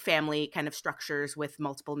have like family kind of structures with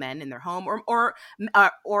multiple men in their home, or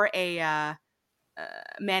a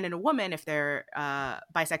man and a woman if they're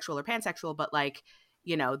bisexual or pansexual, but like,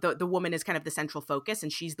 the woman is kind of the central focus,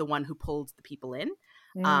 and she's the one who pulled the people in,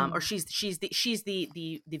 or she's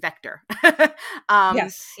the vector.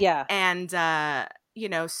 Yes, yeah, and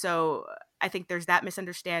so I think there's that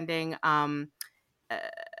misunderstanding.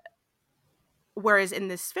 Whereas in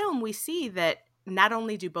this film, we see that not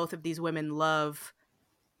only do both of these women love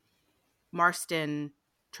Marston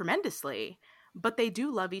tremendously, but they do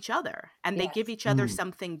love each other, and they give each other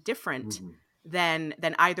something different than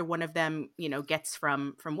either one of them, gets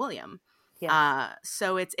from William. Yes.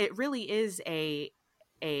 So it really is a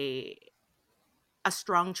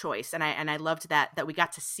strong choice, and I loved that we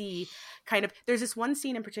got to see kind of. There's this one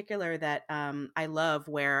scene in particular that I love,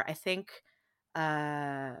 where I think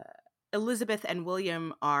Elizabeth and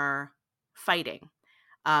William are fighting.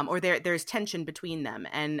 Or there's tension between them,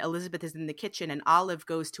 and Elizabeth is in the kitchen, and Olive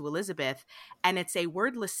goes to Elizabeth, and it's a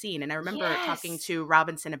wordless scene. And I remember talking to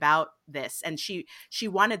Robinson about this, and she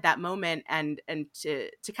wanted that moment and to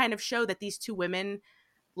kind of show that these two women,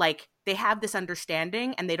 like, they have this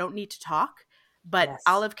understanding and they don't need to talk, but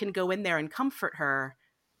Olive can go in there and comfort her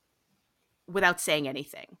without saying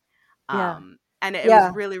anything. And it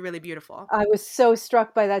was really, really beautiful. I was so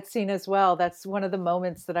struck by that scene as well. That's one of the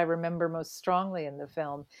moments that I remember most strongly in the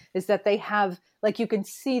film, is that they have, like, you can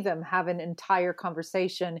see them have an entire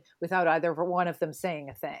conversation without either one of them saying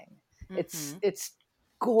a thing. Mm-hmm. It's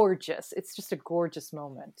gorgeous. It's just a gorgeous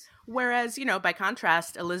moment. Whereas, by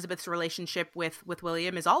contrast, Elizabeth's relationship with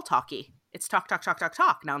William is all talky. It's talk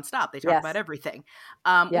nonstop. They talk about everything,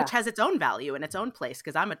 which has its own value and its own place.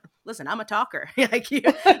 Because I'm a talker. Like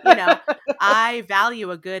I value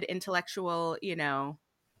a good intellectual,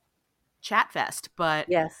 chat fest. But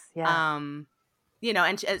and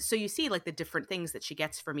so you see like the different things that she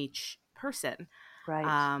gets from each person.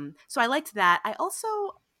 Right. So I liked that. I also,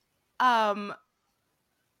 I'm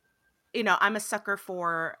a sucker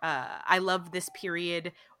for. I love this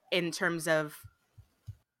period in terms of.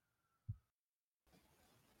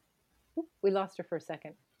 We lost her for a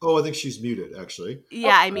second. Oh, I think she's muted, actually.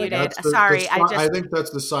 Yeah, I muted. Sorry. I think that's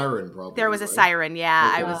the siren problem. There was a siren,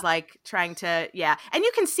 yeah. Okay. I was like trying to, And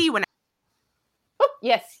you can see when...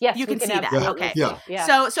 Yes. You can see that. Yeah. Okay. Yeah.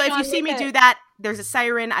 So Sean, if you see me do that, there's a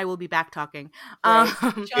siren. I will be back talking. Right.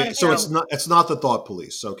 Sean, so it's not the thought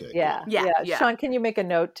police. Okay. Yeah. Sean, can you make a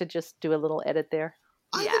note to just do a little edit there?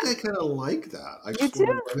 I think I kind of like that. You do?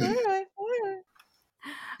 All right.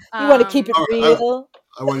 You want to keep it real?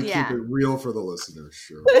 I want to keep it real for the listeners,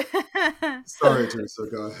 sure. Sorry, Teresa,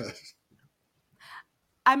 go ahead.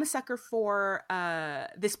 I'm a sucker for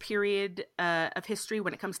this period of history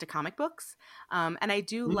when it comes to comic books. And I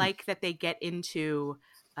do like that they get into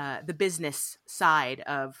the business side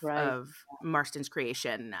of Marston's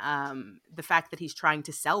creation. The fact that he's trying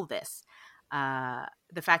to sell this.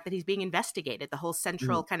 The fact that he's being investigated. The whole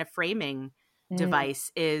central kind of framing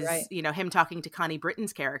device is, him talking to Connie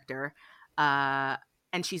Britton's character,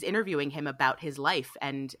 and she's interviewing him about his life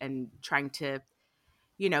and trying to,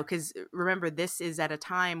 because remember, this is at a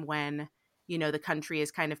time when, the country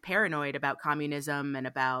is kind of paranoid about communism and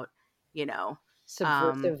about,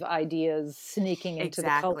 subversive ideas sneaking into the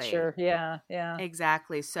culture. Yeah.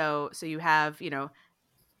 Exactly. So you have,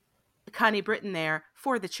 Connie Britton there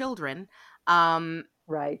for the children.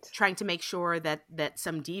 Right. Trying to make sure that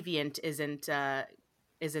some deviant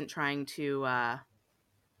isn't trying to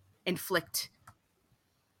inflict,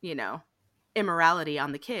 immorality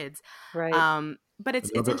on the kids. Right. But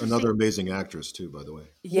it's another amazing actress too, by the way.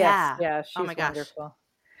 Yeah. She's oh my gosh. Wonderful.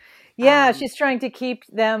 Yeah, she's trying to keep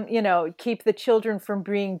them, keep the children from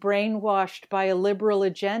being brainwashed by a liberal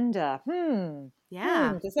agenda.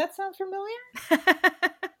 Does that sound familiar?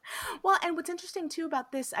 Well, and what's interesting too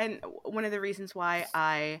about this, and one of the reasons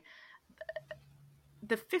why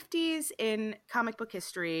the 50s in comic book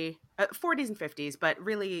history, 40s and 50s, but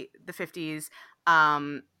really the 50s,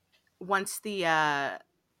 once the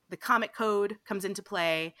comic code comes into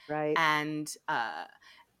play, right, and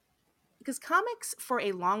because comics for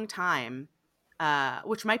a long time,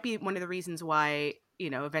 which might be one of the reasons why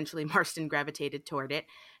eventually Marston gravitated toward it,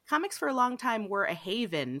 comics for a long time were a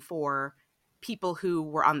haven for people who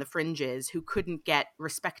were on the fringes, who couldn't get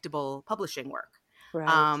respectable publishing work.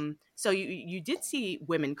 Right. So you did see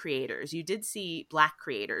women creators, you did see Black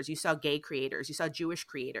creators, you saw gay creators, you saw Jewish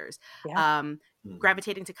creators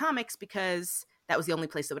gravitating to comics because that was the only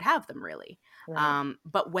place that would have them, really. Right.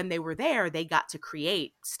 But when they were there, they got to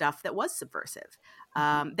create stuff that was subversive,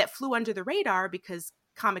 that flew under the radar because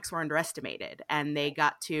comics were underestimated, and they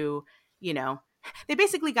got to, they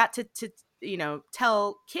basically got to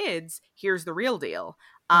tell kids, here's the real deal,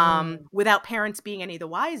 without parents being any the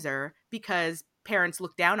wiser, because parents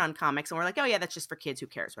look down on comics and were like, oh yeah, that's just for kids, who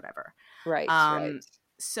cares, whatever. Right.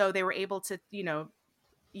 So they were able to,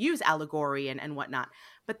 use allegory and whatnot.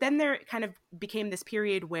 But then there kind of became this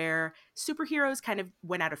period where superheroes kind of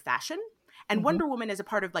went out of fashion, and Wonder Woman is a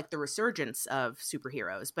part of like the resurgence of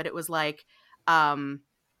superheroes. But it was like,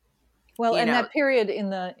 well, and that period in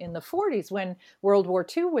the 40s when World War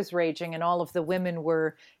II was raging and all of the women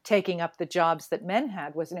were taking up the jobs that men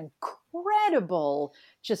had was an incredible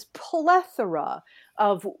just plethora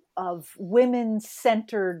of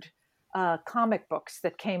women-centered comic books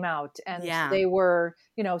that came out. And they were,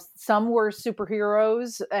 some were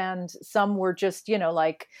superheroes and some were just,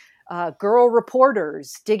 like girl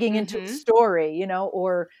reporters digging into a Mhm. story, you know,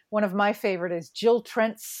 or one of my favorite is Jill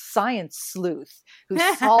Trent's science sleuth who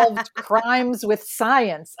solved crimes with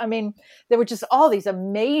science. I mean, there were just all these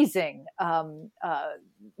amazing,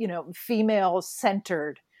 you know, female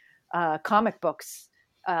centered comic books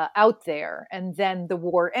out there. And then the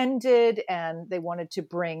war ended and they wanted to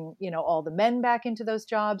bring, you know, all the men back into those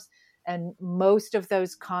jobs. And most of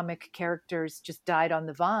those comic characters just died on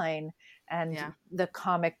the vine. And Yeah. the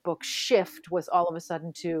comic book shift was all of a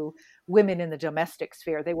sudden to women in the domestic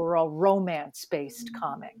sphere. They were all romance based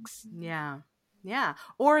comics. Yeah. Yeah.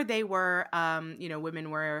 Or they were, you know, women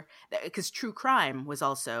were, because true crime was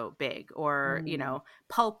also big, or, you Mm, know,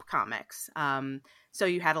 pulp comics. So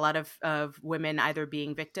you had a lot of women either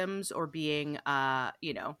being victims or being,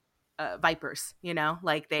 you know, vipers, you know,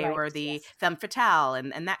 like they right. were the Yes. femme fatale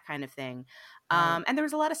and that kind of thing. Right. And there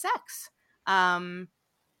was a lot of sex. Um,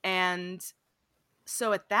 and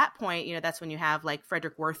so at that point, you know, that's when you have like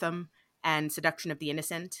Frederick Wortham and Seduction of the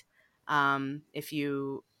Innocent. If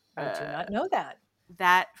you, I do uh, not know that.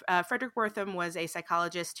 that Frederick Wortham was a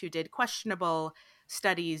psychologist who did questionable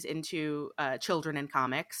studies into children and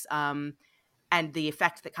comics, and the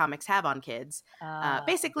effect that comics have on kids.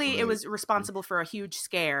 Basically, it Right. was responsible for a huge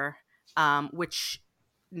scare, which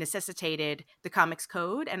necessitated the comics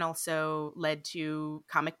code and also led to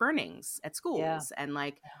comic burnings at Yeah. schools and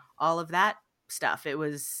like all of that stuff. It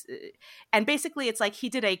was, and basically, it's like he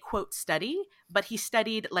did a quote study, but he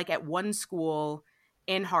studied like at one school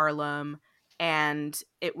in Harlem, and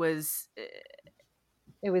It was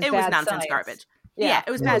it was bad nonsense science. garbage. Yeah, Yeah.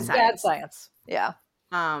 it was It bad was Right. bad science. science. Yeah.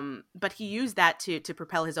 But he used that to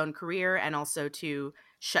propel his own career and also to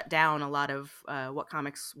shut down a lot of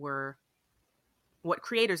what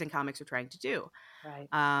creators in comics were trying to do. Right.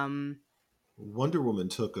 Wonder Woman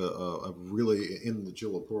took a really, in the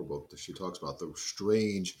Jill Lepore book that she talks about, the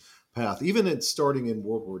strange path, even in starting in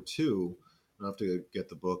World War II. I have to get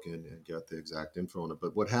the book and get the exact info on it.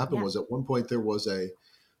 But what happened Yeah. was at one point there was the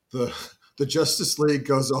the Justice League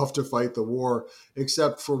goes off to fight the war,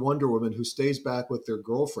 except for Wonder Woman, who stays back with their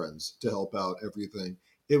girlfriends to help out everything.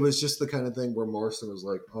 It was just the kind of thing where Marston was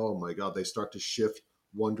like, "Oh my God!" They start to shift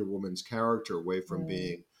Wonder Woman's character away from Mm.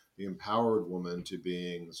 being the empowered woman to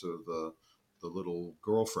being sort of the little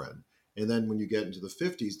girlfriend. And then when you get into the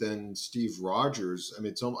 50s, then Steve Rogers, I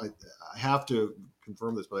mean, I have to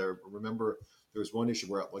confirm this, but I remember there was one issue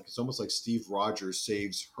where like it's almost like Steve Rogers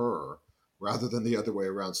saves her rather than the other way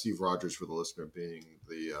around. Steve Rogers, for the listener, being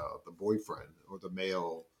the boyfriend or the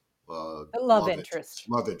male The love interest.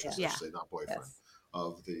 love interest, I Yeah. should say, not boyfriend Yes.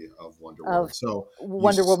 of Wonder Of Woman. So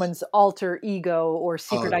Wonder Woman's alter ego or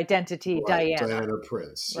secret uh, identity, right, Diana. Diana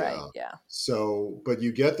Prince, Right. yeah. Yeah. So, but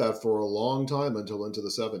you get that for a long time until into the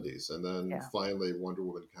 70s. And then Yeah. finally Wonder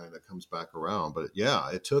Woman kind of comes back around. But yeah,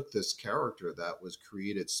 it took this character that was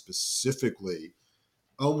created specifically,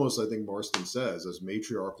 almost, I think Marston says, as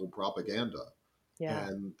matriarchal propaganda. Yeah.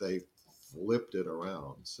 And they flipped it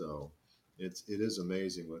around. So it is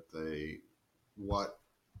amazing what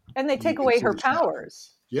And they you take can away see her just happen.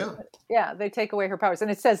 powers. Yeah. Yeah, they take away her powers.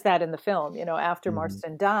 And it says that in the film, you know, after Mhm.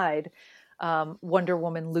 Marston died, Wonder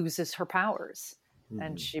Woman loses her powers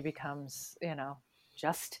and Mhm. she becomes, you know,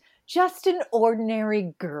 just an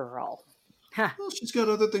ordinary girl. Well, she's got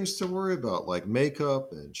other things to worry about, like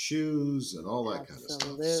makeup and shoes and all that kind of stuff.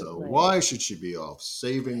 So Absolutely. why should she be off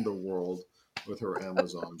saving the world with her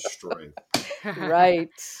Amazon string? Right,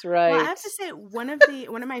 Well, I right. have to say one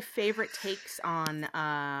of my favorite takes on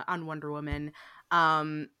Wonder Woman.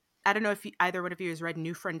 I don't know if either one of you has read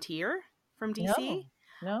New Frontier from DC.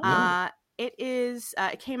 No. It is.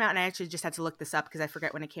 It came out, and I actually just had to look this up because I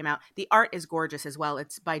forget when it came out. The art is gorgeous as well.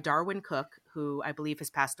 It's by Darwin Cook, who I believe has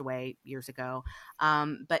passed away years ago.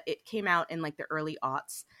 But it came out in like the early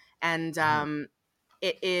aughts, and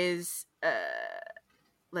it is.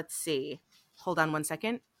 Let's see. Hold on one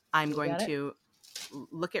second. I'm You going got it? to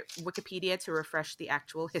look at Wikipedia to refresh the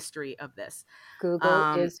actual history of this.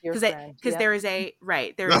 Google is your friend. Because Yep. there is a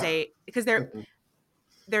right. There is a because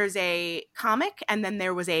there's a comic, and then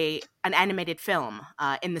there was an animated film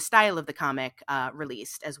in the style of the comic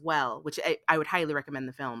released as well, which I would highly recommend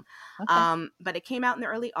the film. Okay. But it came out in the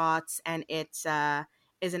early aughts, and it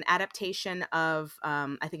is an adaptation of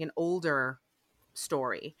I think an older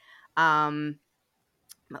story.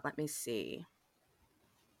 But let me see.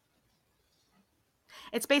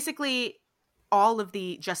 It's basically all of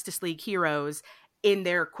the Justice League heroes in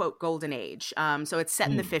their quote golden age. So it's set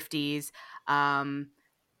in the 50s.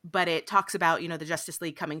 But it talks about, you know, the Justice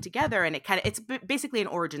League coming together, and it's basically an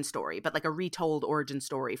origin story, but like a retold origin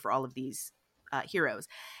story for all of these heroes.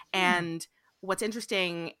 And what's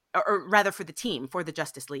interesting, or rather for the team, for the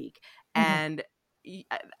Justice League. And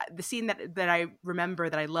the scene that I remember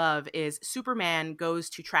that I love is Superman goes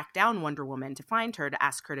to track down Wonder Woman to find her, to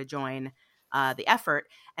ask her to join the effort.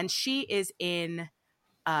 And she is in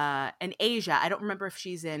Asia. I don't remember if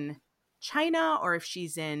she's in China or if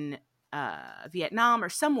she's in Vietnam or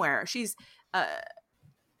somewhere. She's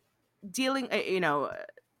dealing,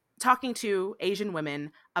 talking to Asian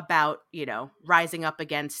women about, rising up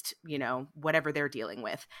against, whatever they're dealing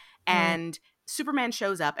with. And Superman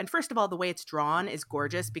shows up. And first of all, the way it's drawn is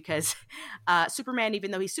gorgeous because Superman,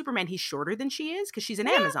 even though he's Superman, he's shorter than she is because she's an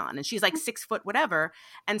Amazon and she's like 6 foot whatever.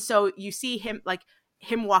 And so you see him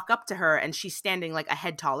walk up to her and she's standing like a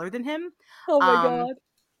head taller than him. Oh my God.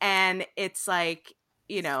 And it's like,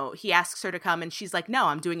 he asks her to come and she's like, no,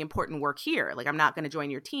 I'm doing important work here. Like, I'm not going to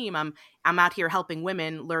join your team. I'm out here helping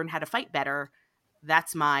women learn how to fight better.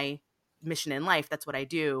 That's my mission in life. That's what I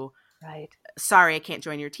do. Right. Sorry, I can't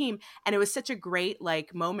join your team. And it was such a great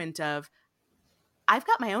moment of, I've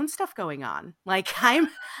got my own stuff going on. Like I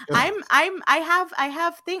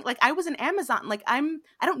have things, like I was an Amazon. Like I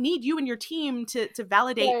don't need you and your team to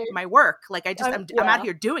validate my work. Like I'm out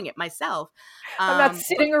here doing it myself. I'm not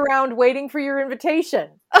sitting around waiting for your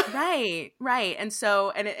invitation. Right. And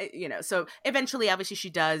so, so eventually, obviously she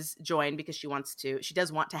does join because she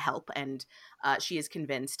does want to help and she is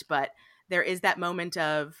convinced. But there is that moment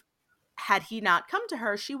of, had he not come to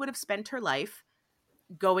her, she would have spent her life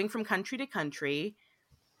going from country to country,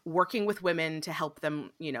 working with women to help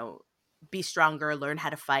them, be stronger, learn how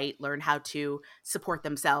to fight, learn how to support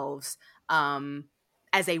themselves,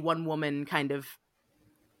 as a one woman kind of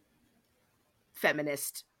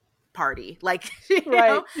feminist party. Like,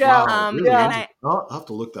 right. Yeah. Wow, really and I'll have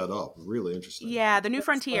to look that up. Really interesting. Yeah. The New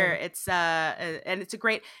Frontier, it's, and it's a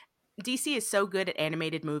great, DC is so good at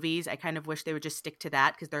animated movies. I kind of wish they would just stick to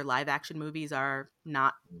that because their live action movies are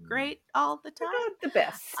not great all the time. Not the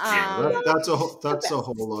best. That's a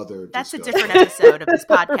whole other. That's discussion. a different episode of this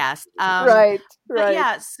podcast. Right. But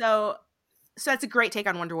yeah. So that's a great take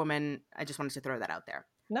on Wonder Woman. I just wanted to throw that out there.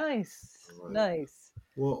 Nice. Right. Nice.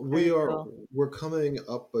 Well, we're coming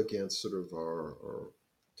up against sort of our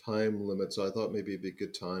time limit, so I thought maybe it'd be a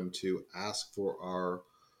good time to ask for our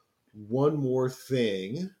one more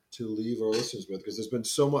thing to leave our listeners with, because there's been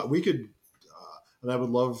so much we could, and I would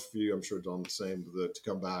love for you, I'm sure Dawn the same, to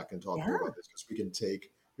come back and talk more about this, because we can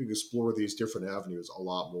explore these different avenues a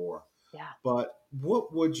lot more. Yeah. But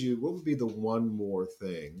what would be the one more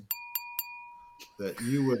thing that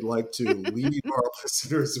you would like to leave our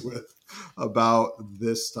listeners with about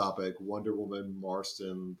this topic, Wonder Woman,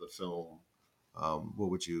 Marston, the film? What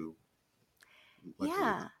would you like to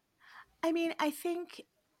leave? I mean, I think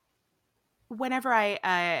whenever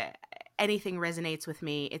anything resonates with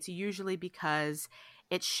me, it's usually because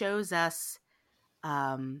it shows us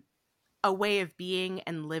a way of being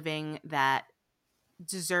and living that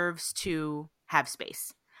deserves to have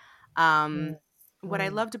space. What I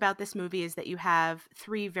loved about this movie is that you have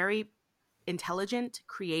 3 very intelligent,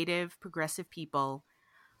 creative, progressive people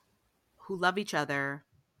who love each other,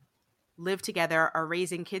 live together, are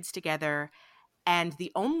raising kids together, and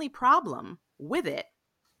the only problem with it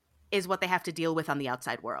is what they have to deal with on the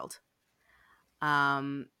outside world.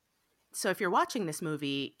 So if you're watching this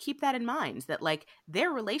movie, keep that in mind, that like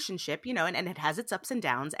their relationship, and it has its ups and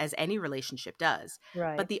downs, as any relationship does.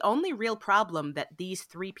 Right. But the only real problem that these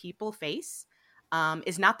 3 people face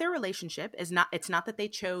is not their relationship. It's not that they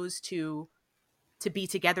chose to be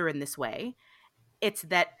together in this way. It's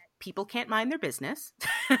that people can't mind their business.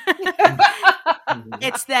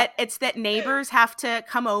 It's that neighbors have to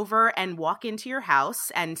come over and walk into your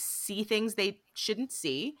house and see things they shouldn't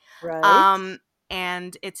see. Right.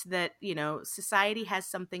 And it's that, society has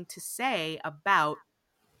something to say about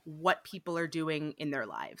what people are doing in their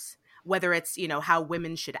lives, whether it's, how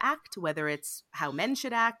women should act, whether it's how men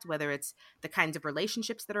should act, whether it's the kinds of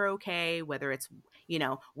relationships that are okay, whether it's,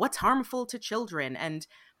 what's harmful to children. And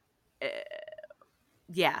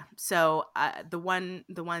so the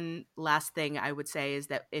one last thing I would say is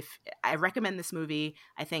that if I recommend this movie,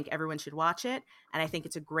 I think everyone should watch it. And I think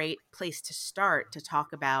it's a great place to start to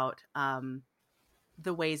talk about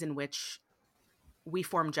the ways in which we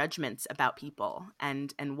form judgments about people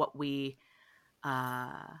and what we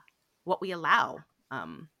allow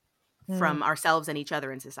from ourselves and each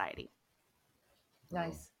other in society.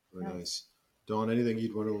 Nice. Wow, very nice. Dawn, anything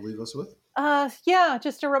you'd want to leave us with? Yeah,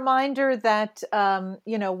 just a reminder that,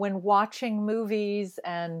 when watching movies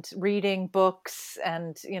and reading books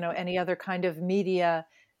and, any other kind of media,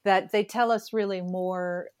 that they tell us really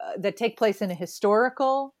more, that take place in a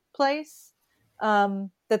historical place,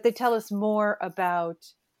 that they tell us more about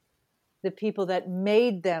the people that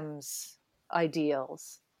made them's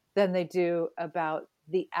ideals than they do about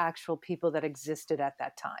the actual people that existed at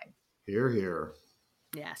that time. Hear, hear.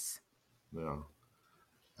 Yes. Yeah.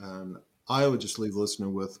 And I would just leave the listener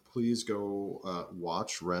with, please go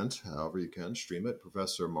watch, rent, however you can, stream it,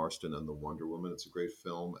 Professor Marston and the Wonder Woman. It's a great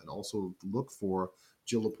film. And also look for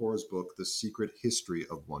Jill Lepore's book, The Secret History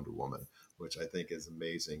of Wonder Woman, which I think is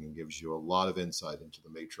amazing and gives you a lot of insight into the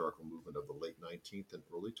matriarchal movement of the late 19th and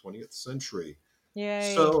early 20th century.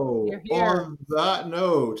 Yay. So, You're here. on that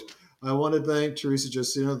note, I want to thank Teresa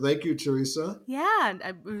Justino. Thank you, Teresa. Yeah,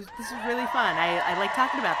 this is really fun. I like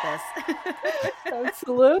talking about this.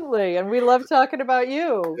 Absolutely. And we love talking about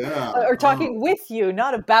you. Yeah. Or talking with you,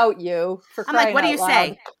 not about you. For I'm like, crying what do out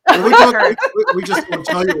you loud. say? We just won't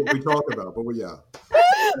tell you what we talk about, but yeah.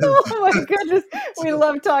 Oh my goodness. We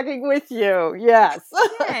love talking with you. Yes.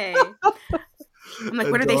 Yay. I'm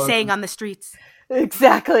like, what are they saying on the streets?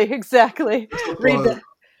 Exactly.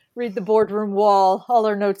 Read the boardroom wall. All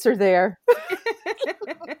our notes are there.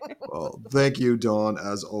 Well, thank you, Dawn,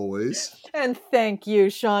 as always. And thank you,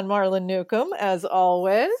 Sean Marlon Newcomb, as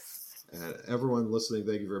always. And everyone listening,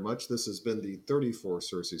 thank you very much. This has been the 34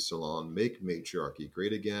 Cersei Salon, Make Matriarchy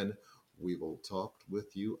Great Again. We will talk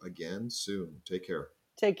with you again soon. Take care.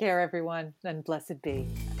 Take care, everyone, and blessed be.